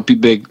moves, and I hope you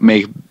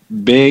make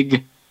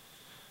big.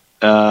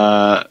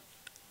 Oh,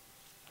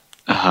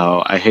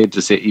 I hate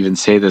to even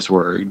say this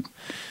word.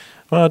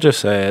 Well,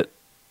 just say it.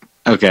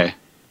 Okay.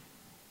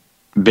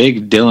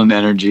 Big Dylan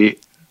energy.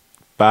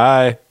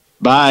 Bye.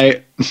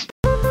 Bye.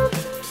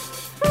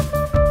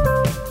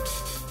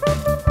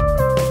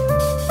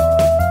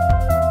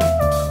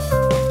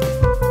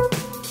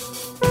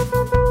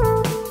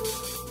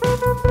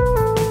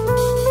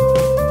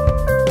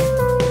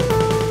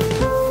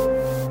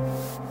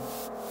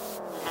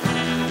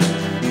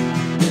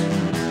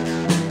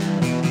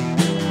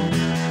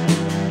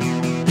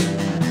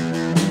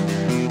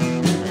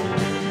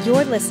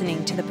 You're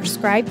listening to the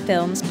Prescribed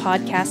Films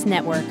Podcast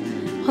Network,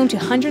 home to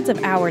hundreds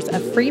of hours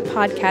of free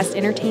podcast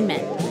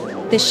entertainment.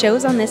 The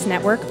shows on this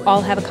network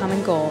all have a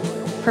common goal,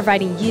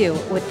 providing you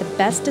with the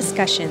best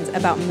discussions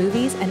about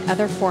movies and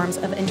other forms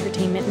of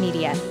entertainment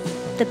media.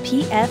 The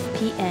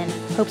PFPN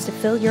hopes to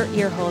fill your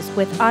earholes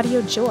with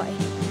audio joy.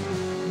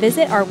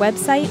 Visit our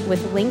website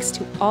with links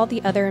to all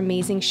the other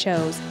amazing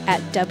shows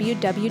at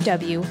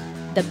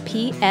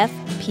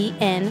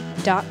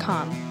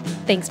www.thepfpn.com.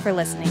 Thanks for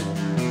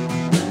listening.